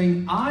father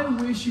saying, I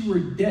wish you were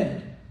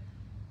dead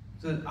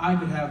so that I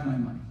could have my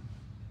money.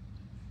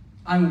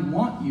 I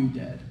want you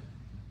dead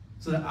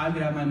so that I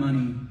could have my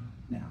money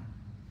now.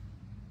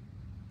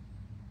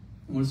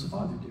 And what does the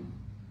father do?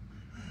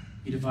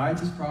 He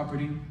divides his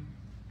property,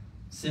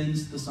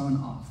 sends the son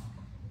off,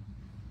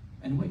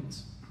 and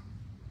waits.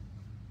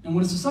 And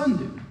what does the son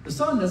do? The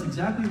son does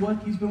exactly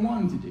what he's been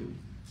wanting to do.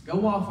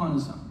 Go off on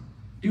his own.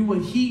 Do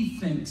what he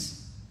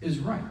thinks is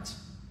right.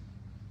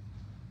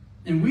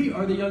 And we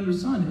are the younger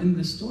son in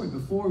this story.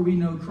 Before we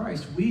know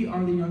Christ, we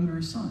are the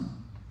younger son.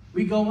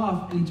 We go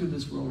off into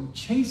this world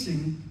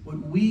chasing what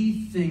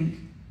we think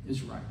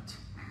is right.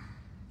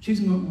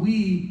 Chasing what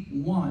we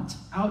want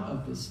out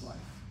of this life.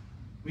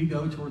 We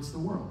go towards the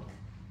world.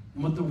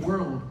 And what the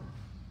world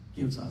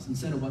gives us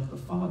instead of what the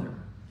Father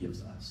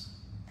gives us.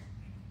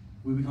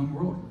 We become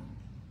worldly.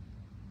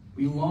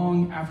 We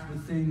long after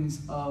the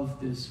things of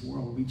this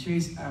world. We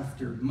chase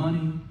after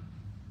money,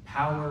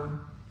 power,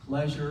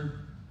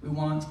 pleasure. We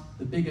want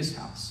the biggest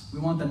house. We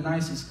want the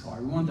nicest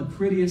car. We want the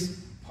prettiest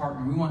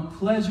partner. We want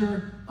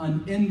pleasure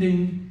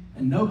unending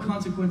and no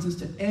consequences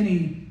to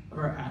any of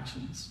our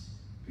actions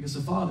because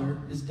the Father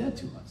is dead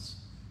to us.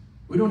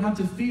 We don't have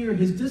to fear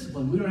his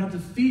discipline. We don't have to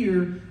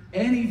fear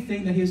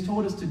anything that he has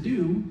told us to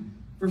do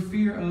for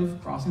fear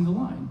of crossing the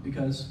line,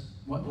 because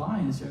what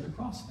line is there to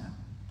cross now?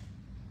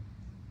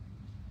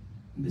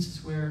 And this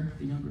is where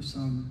the younger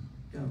son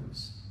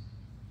goes.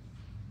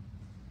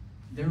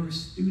 There were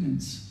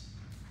students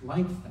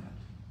like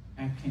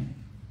that at camp.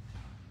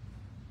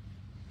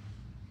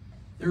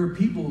 There are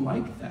people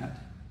like that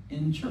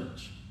in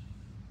church,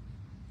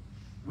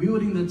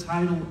 wielding the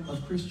title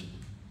of Christian.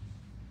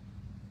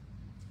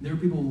 There are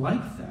people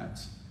like that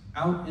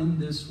out in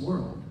this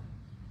world,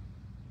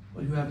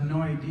 but who have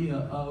no idea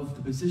of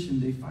the position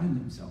they find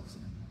themselves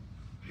in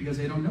because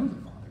they don't know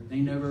the Father. They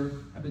never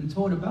have been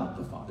told about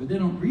the Father. They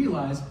don't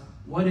realize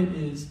what it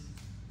is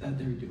that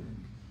they're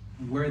doing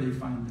and where they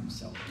find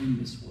themselves in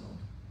this world.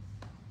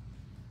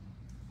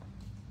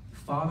 The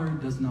Father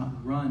does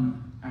not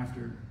run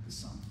after the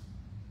Son.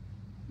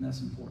 And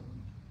that's important.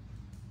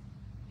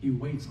 He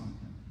waits on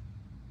him.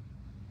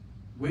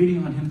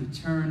 Waiting on him to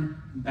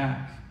turn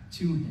back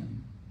to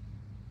him.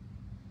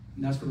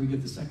 And that's where we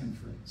get the second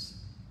phrase.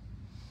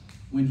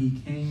 When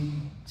he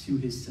came to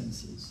his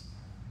senses.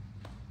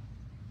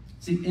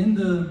 See, in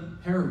the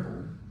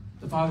parable,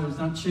 the father does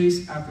not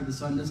chase after the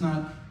son, does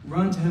not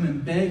run to him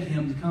and beg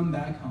him to come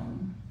back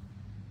home.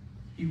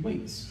 He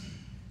waits.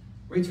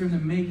 Waits for him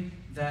to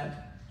make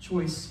that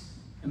choice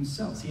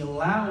himself. He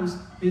allows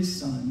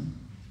his son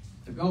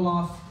to go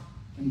off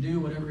and do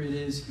whatever it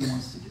is he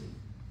wants to do.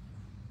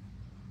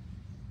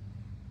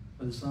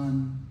 But the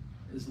son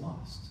is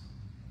lost.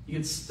 He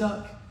gets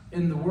stuck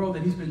in the world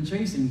that he's been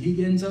chasing.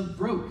 He ends up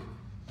broke.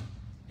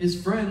 His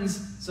friends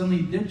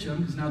suddenly ditch him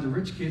because now the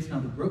rich kid's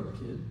now the broke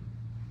kid.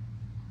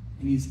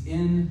 And he's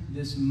in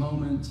this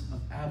moment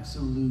of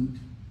absolute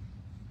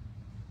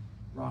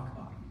rock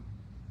bottom.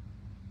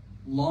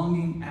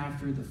 Longing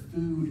after the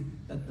food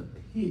that the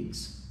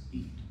pigs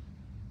eat.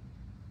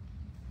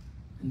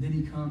 And then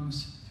he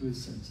comes to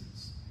his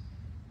senses.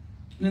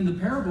 And in the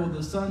parable,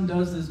 the son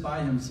does this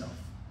by himself.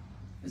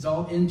 It's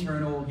all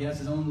internal. He has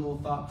his own little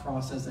thought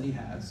process that he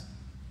has.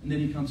 And then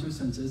he comes to his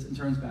senses and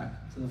turns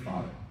back to the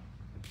Father.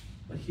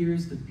 But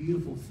here's the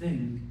beautiful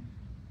thing.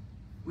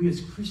 We as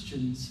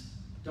Christians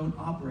don't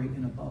operate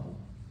in a bubble.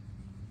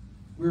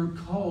 We're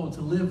called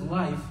to live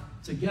life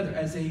together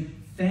as a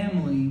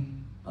family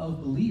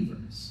of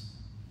believers.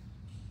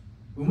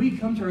 When we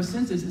come to our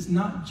senses, it's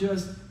not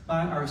just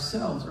by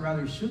ourselves, or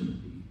rather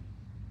shouldn't be.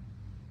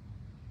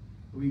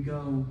 We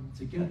go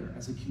together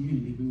as a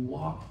community. We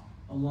walk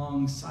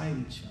alongside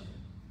each other.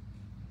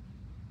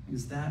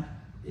 Because that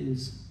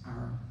is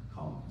our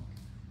calling.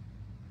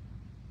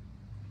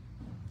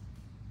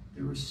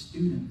 There were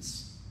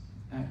students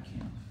at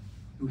camp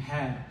who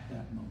had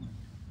that moment.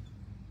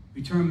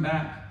 We turned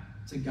back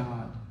to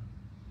God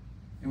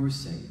and were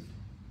saved.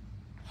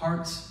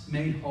 Hearts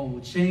made whole,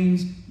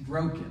 chains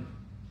broken,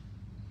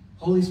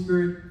 Holy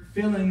Spirit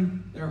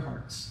filling their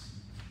hearts.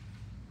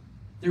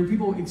 There were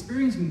people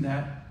experiencing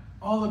that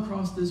all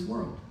across this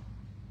world,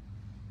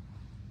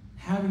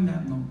 having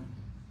that moment.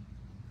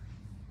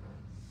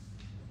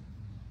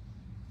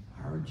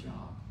 Our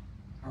job,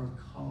 our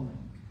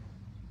calling,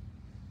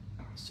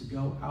 is to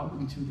go out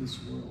into this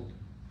world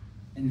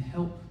and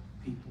help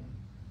people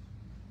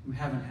who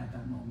haven't had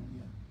that moment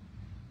yet.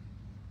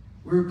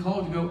 We're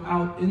called to go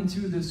out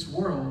into this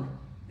world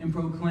and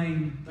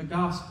proclaim the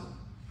gospel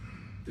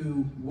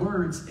through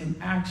words and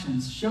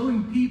actions,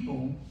 showing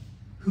people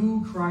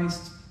who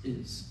Christ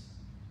is.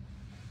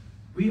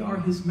 We are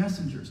his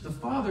messengers. The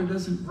Father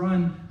doesn't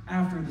run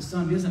after the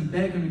Son. He doesn't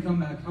beg him to come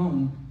back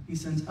home. He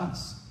sends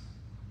us.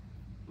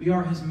 We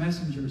are his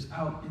messengers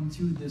out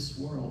into this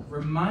world,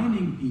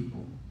 reminding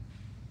people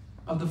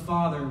of the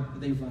Father that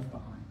they've left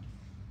behind.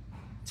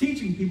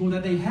 Teaching people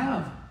that they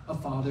have a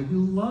Father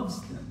who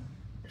loves them,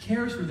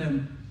 cares for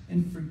them,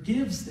 and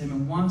forgives them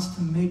and wants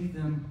to make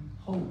them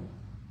whole.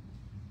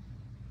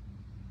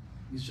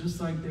 It's just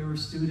like there were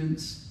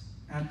students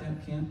at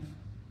that camp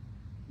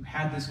who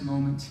had this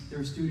moment. There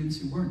were students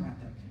who weren't at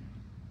that camp.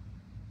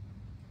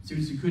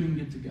 Students who couldn't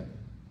get together.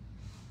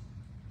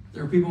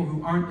 There are people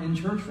who aren't in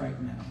church right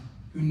now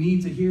who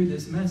need to hear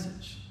this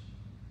message.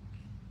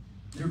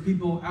 There are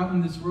people out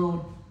in this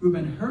world who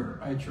have been hurt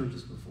by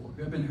churches before,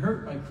 who have been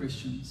hurt by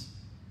Christians,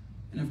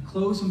 and have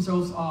closed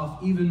themselves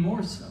off even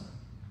more so.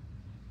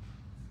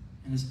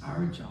 And it's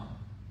our job,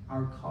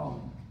 our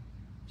calling,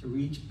 to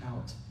reach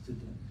out to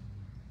them,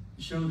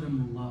 to show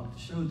them love,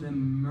 to show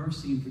them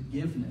mercy and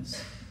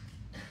forgiveness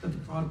that the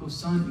prodigal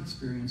son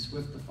experienced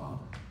with the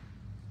Father.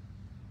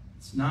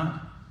 It's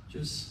not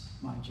just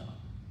my job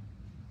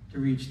to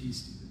reach these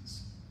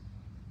students.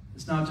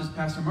 It's not just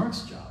Pastor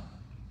Mark's job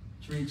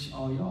to reach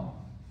all y'all.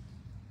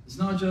 It's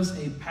not just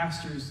a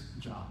pastor's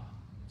job.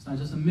 It's not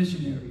just a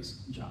missionary's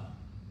job.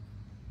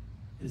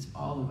 It is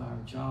all of our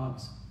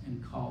jobs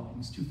and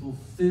callings to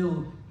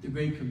fulfill the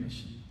Great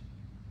Commission,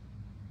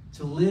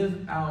 to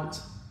live out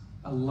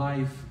a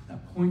life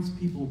that points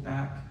people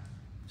back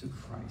to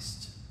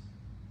Christ.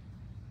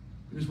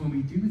 Because when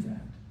we do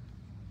that,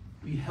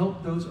 we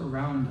help those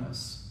around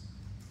us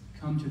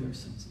come to their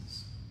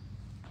senses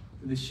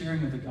through the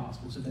sharing of the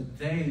gospel so that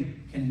they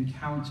can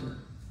encounter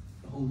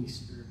the Holy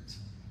Spirit,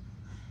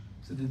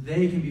 so that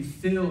they can be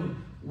filled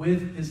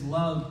with his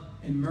love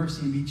and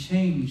mercy and be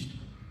changed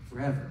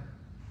forever.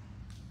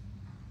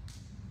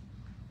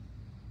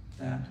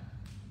 That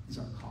is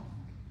our calling,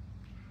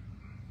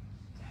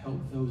 to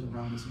help those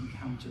around us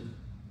encounter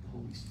the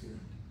Holy Spirit.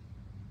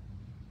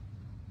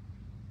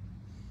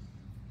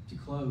 To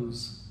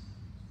close,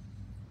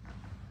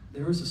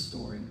 there is a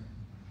story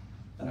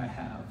that I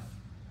have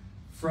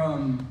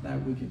from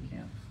that week at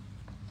camp.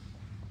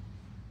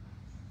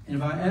 And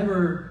if I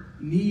ever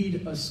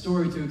need a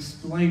story to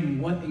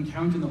explain what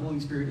encountering the Holy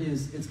Spirit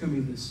is, it's going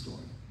to be this story.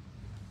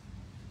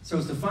 So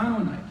it's the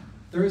final night,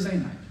 Thursday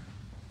night,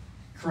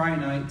 cry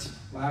night.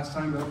 Last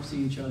time we ever see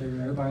each other,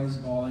 everybody's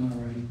bawling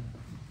already.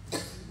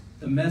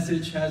 The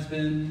message has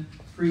been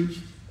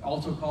preached, the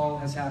altar call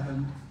has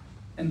happened,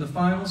 and the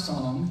final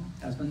song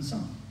has been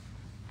sung.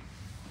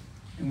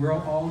 And we're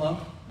all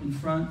up in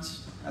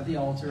front at the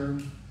altar,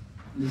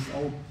 in this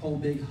whole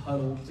big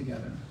huddle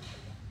together.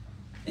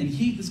 And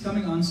Heath is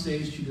coming on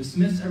stage to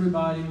dismiss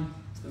everybody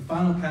to the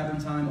final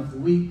cabin time of the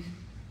week,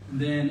 and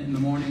then in the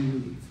morning we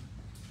leave.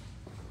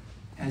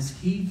 As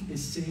Heath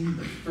is saying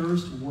the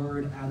first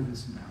word out of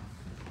his mouth,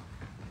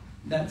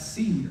 that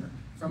senior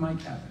from my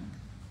cabin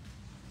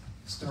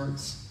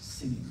starts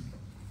singing.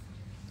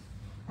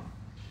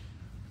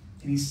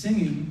 And he's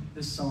singing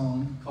this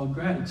song called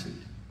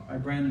Gratitude by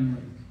Brandon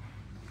Lake.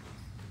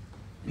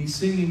 And he's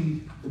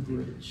singing the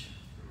bridge.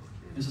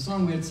 It's a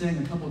song we had sang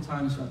a couple of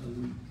times throughout the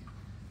week.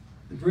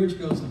 The bridge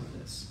goes like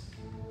this.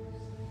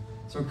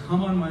 So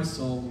come on, my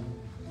soul,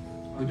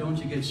 or don't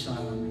you get shy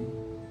on me.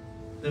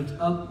 Lift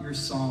up your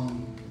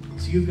song,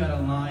 so you've got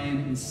a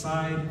lion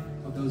inside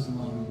of those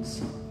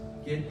lungs.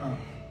 Get up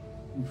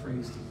and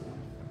praise the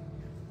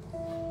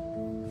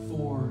Lord.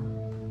 For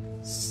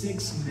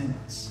 6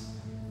 minutes,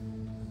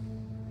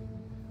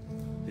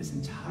 this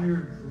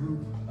entire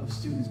group of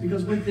students,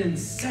 because within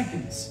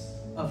seconds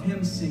of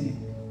him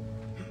singing,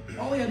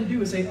 all he had to do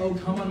was say, oh,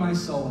 come on, my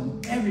soul,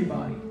 and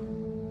everybody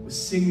was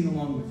singing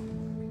along with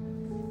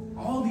him.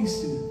 All these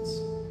students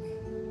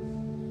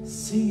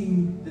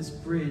singing this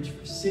bridge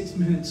for 6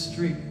 minutes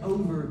straight,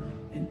 over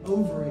and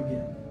over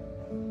again.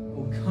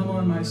 Oh, come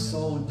on, my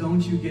soul,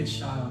 don't you get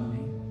shy on me.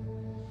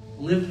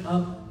 Lift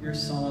up your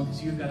song,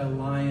 because you've got a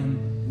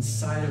lion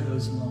inside of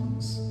those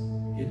lungs.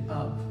 Get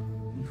up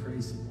and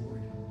praise the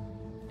Lord.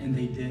 And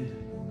they did.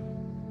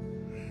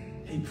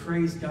 They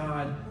praised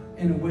God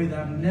in a way that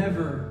I've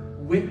never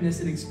witnessed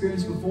and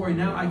experienced before, and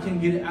now I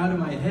can't get it out of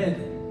my head.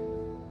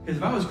 Because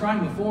if I was crying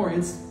before,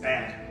 it's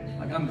bad.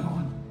 Like, I'm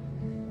gone.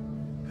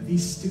 But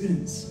these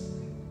students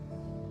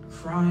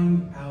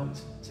crying out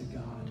to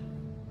God.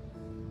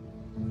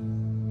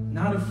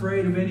 Not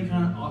afraid of any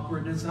kind of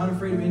awkwardness, not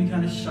afraid of any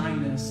kind of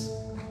shyness,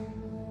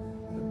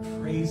 but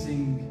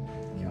praising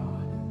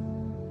God.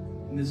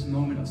 in this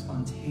moment of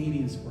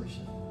spontaneous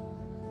worship.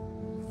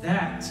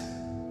 That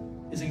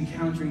is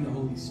encountering the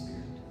Holy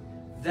Spirit.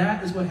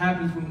 That is what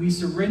happens when we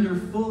surrender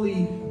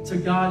fully to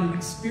God and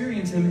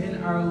experience Him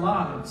in our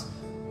lives.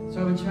 So I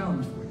have a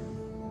challenge for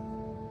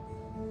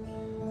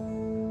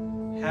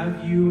you.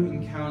 Have you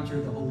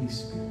encountered the Holy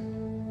Spirit?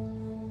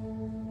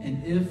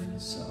 And if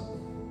so,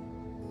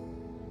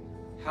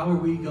 how are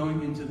we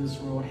going into this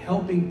world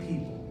helping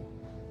people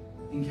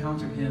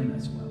encounter Him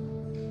as well?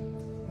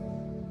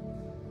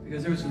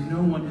 Because there's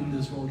no one in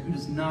this world who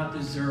does not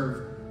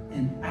deserve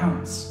an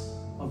ounce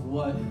of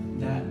what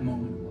that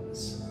moment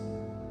was.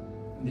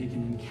 And they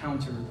can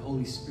encounter the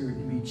Holy Spirit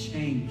and be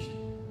changed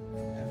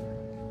forever.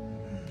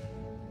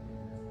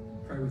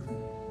 Pray with me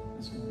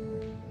this morning.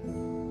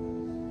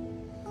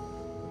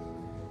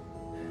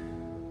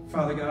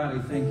 Father God, I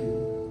thank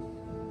you.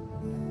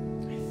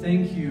 I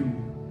thank you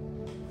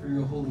for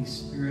your Holy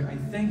Spirit. I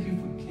thank you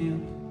for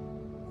camp.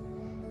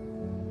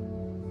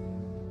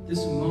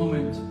 This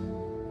moment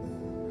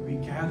where we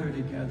gather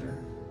together,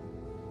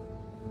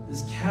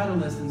 this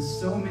catalyst in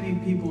so many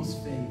people's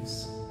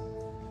faiths.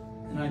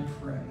 And I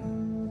pray,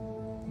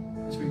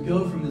 as we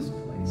go from this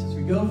place, as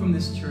we go from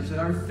this church, that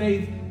our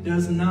faith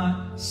does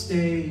not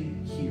stay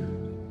here,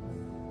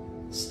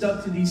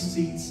 stuck to these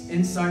seats,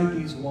 inside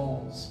these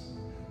walls,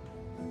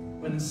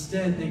 but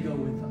instead they go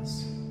with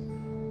us.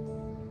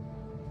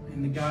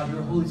 And that God,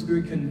 your Holy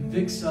Spirit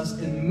convicts us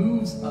and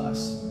moves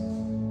us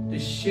to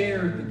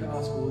share the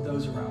gospel with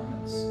those around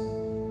us,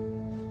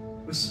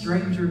 with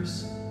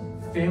strangers,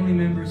 family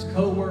members,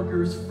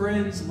 co-workers,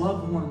 friends,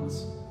 loved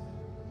ones.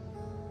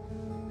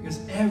 Because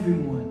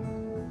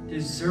everyone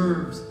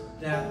deserves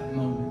that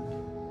moment.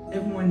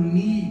 Everyone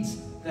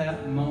needs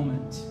that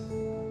moment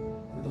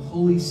where the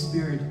Holy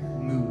Spirit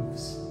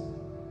moves.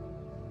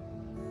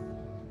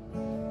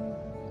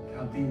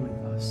 God, be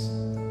with us.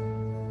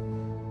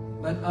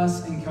 Let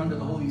us encounter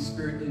the Holy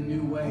Spirit in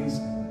new ways,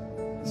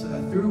 and so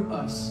that through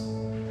us,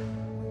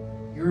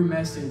 your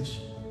message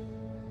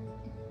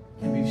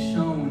can be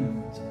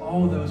shown to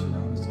all those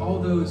around us, all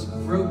those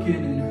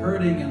broken and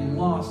hurting and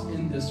lost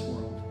in this world.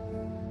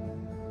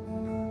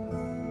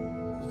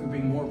 As we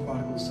bring more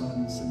prodigal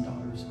sons and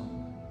daughters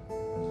home.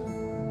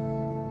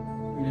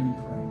 In your name we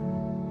pray.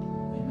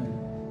 Amen.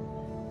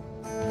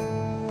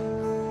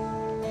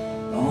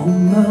 All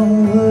my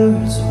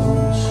words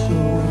fall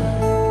short.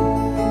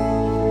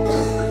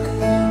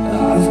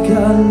 I've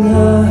got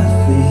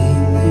nothing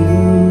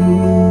new.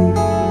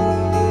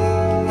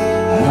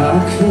 How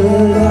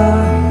could I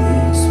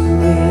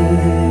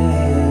express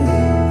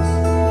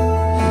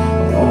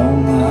all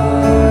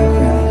my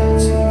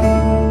gratitude?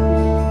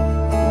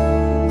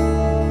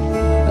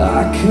 I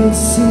could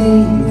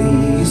sing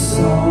these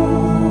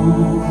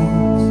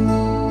songs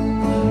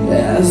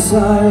as I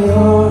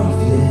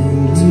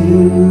often do,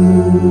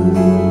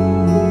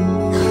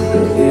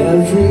 but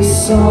every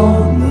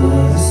song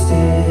must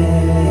end,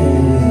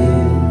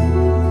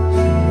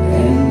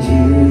 and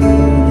you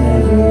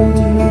never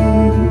do.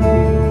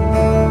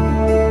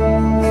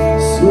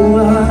 So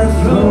I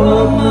throw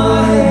up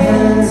my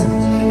hands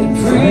and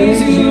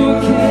praise you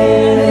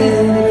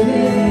again and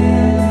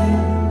again,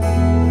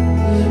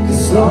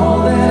 'cause all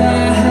that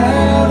I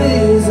have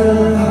is a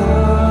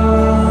hallelujah,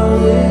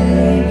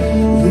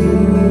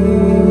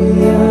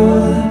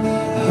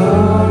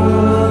 hallelujah.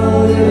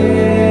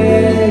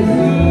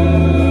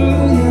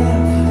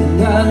 And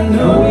I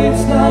know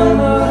it's not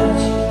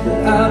much, but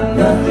I've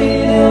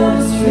nothing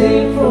else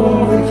fit for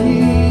a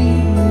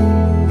king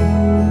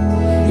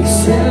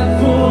except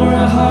for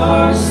a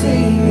heart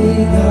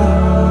singing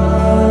hallelujah,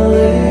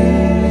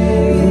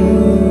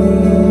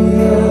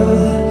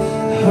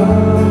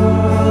 hallelujah.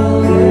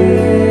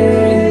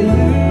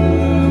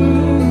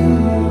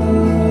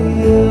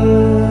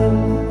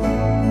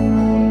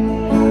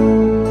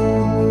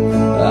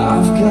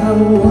 I've got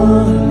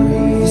one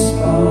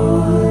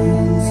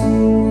response,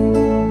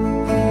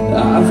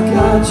 I've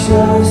got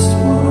just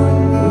one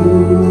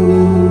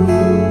move,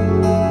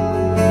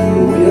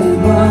 with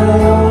my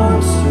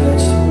arms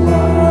stretched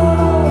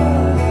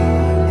wide.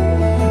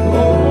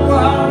 Oh,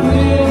 I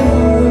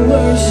will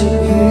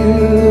worship you,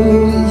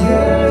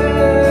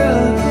 yeah.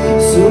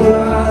 So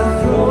I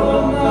throw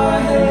up my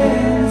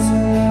hands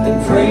and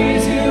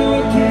praise you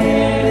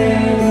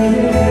again and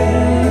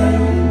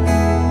again,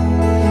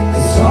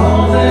 'cause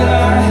all that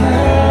I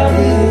have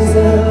is a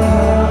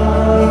hallelujah,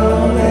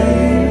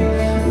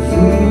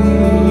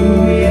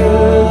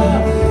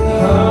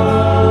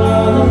 hallelujah.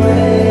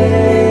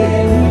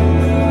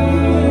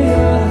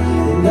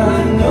 And I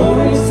know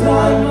it's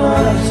not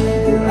much,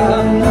 but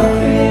I've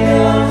nothing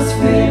else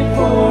fit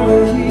for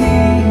a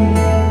king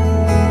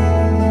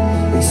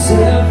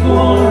except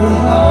for a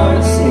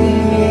heart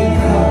singing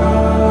hallelujah,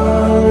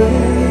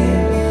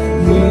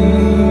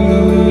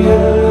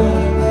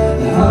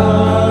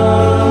 hallelujah.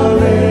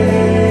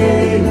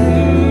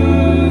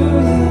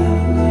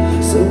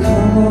 So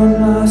come on,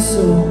 my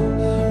soul,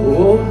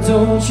 oh,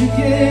 don't you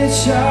get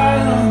shy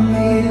on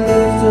me,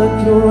 lift up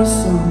your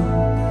song,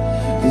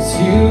 'cause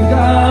you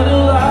got a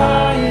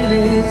lion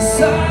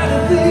inside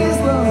of these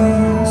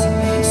lungs.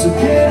 So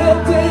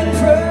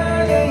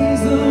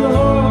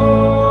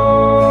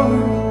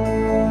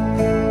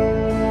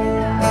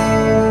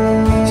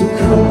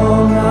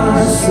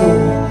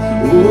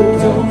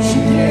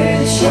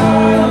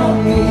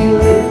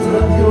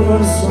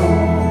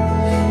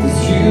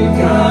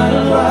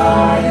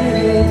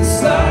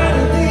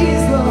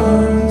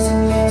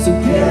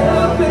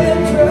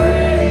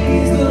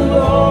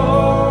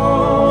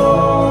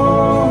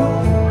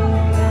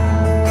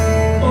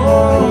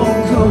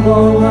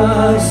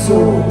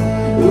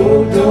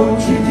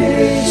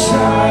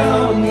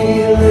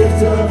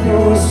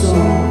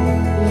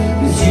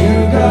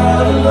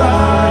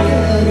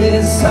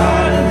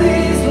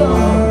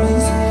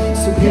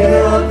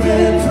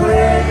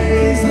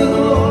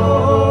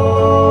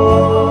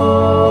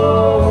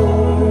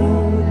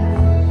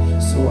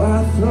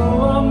throw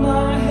up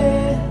my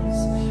hands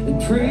and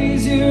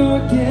praise you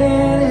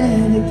again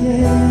and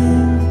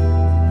again.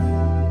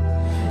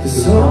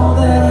 'Cause all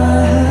that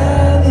I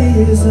have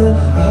is a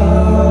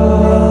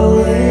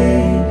hallelujah,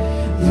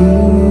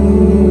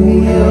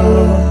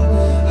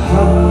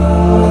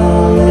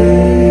 hallelujah.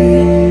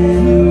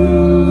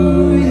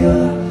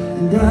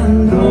 And I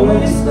know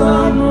it's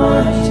not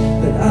much,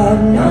 but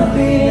I've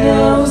nothing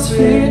else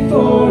fit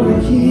for a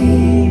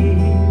king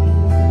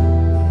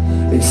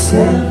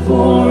except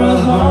for a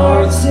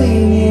heart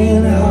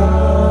singing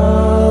hallelujah,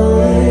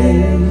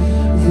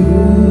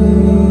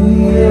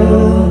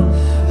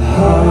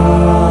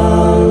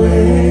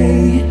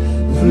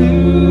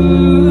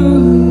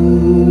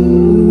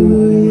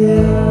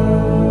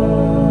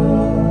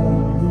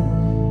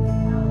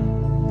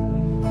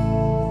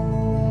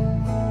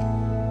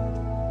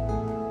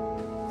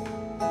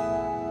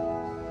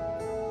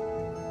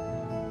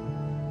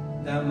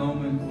 That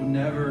moment will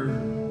never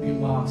be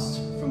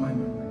lost from my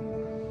memory.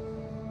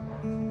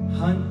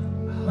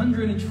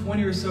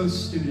 120 or so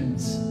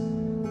students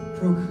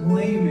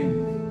proclaiming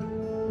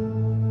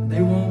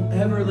they won't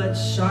ever let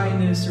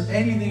shyness or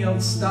anything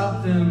else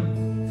stop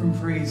them from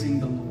praising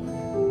the Lord.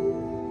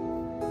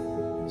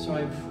 So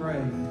I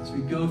pray as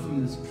we go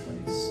from this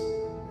place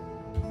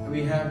that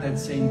we have that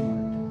same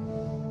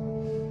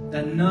heart,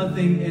 that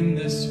nothing in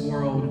this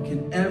world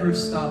can ever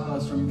stop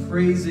us from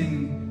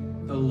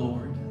praising the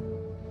Lord.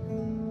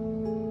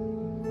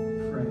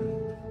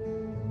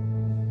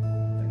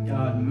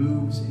 God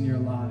moves in your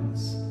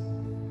lives.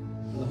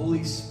 The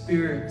Holy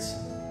Spirit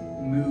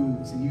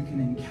moves and you can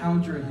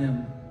encounter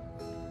Him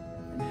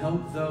and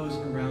help those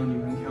around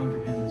you encounter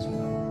Him as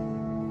well.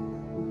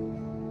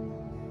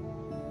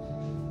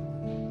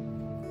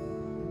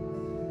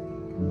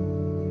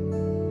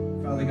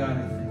 Father God,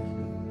 I thank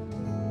you.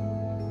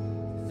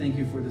 Thank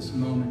you for this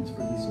moment,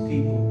 for these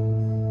people,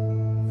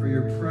 for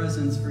your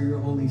presence, for your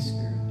Holy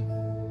Spirit.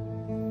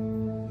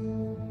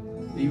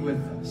 Be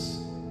with us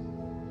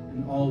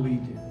in all we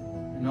do.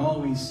 And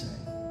all we say,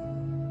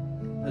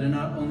 let it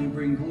not only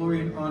bring glory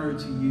and honor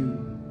to you,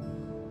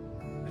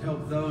 but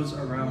help those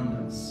around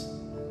us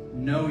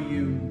know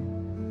you,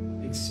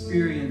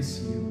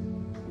 experience you,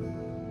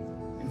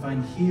 and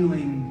find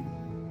healing,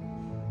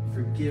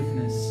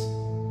 forgiveness,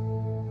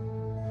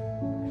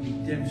 and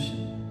redemption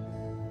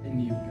in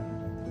you, God.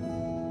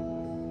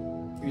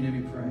 In your name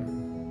we pray.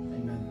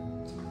 Amen.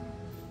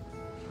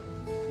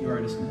 You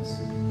are dismissed.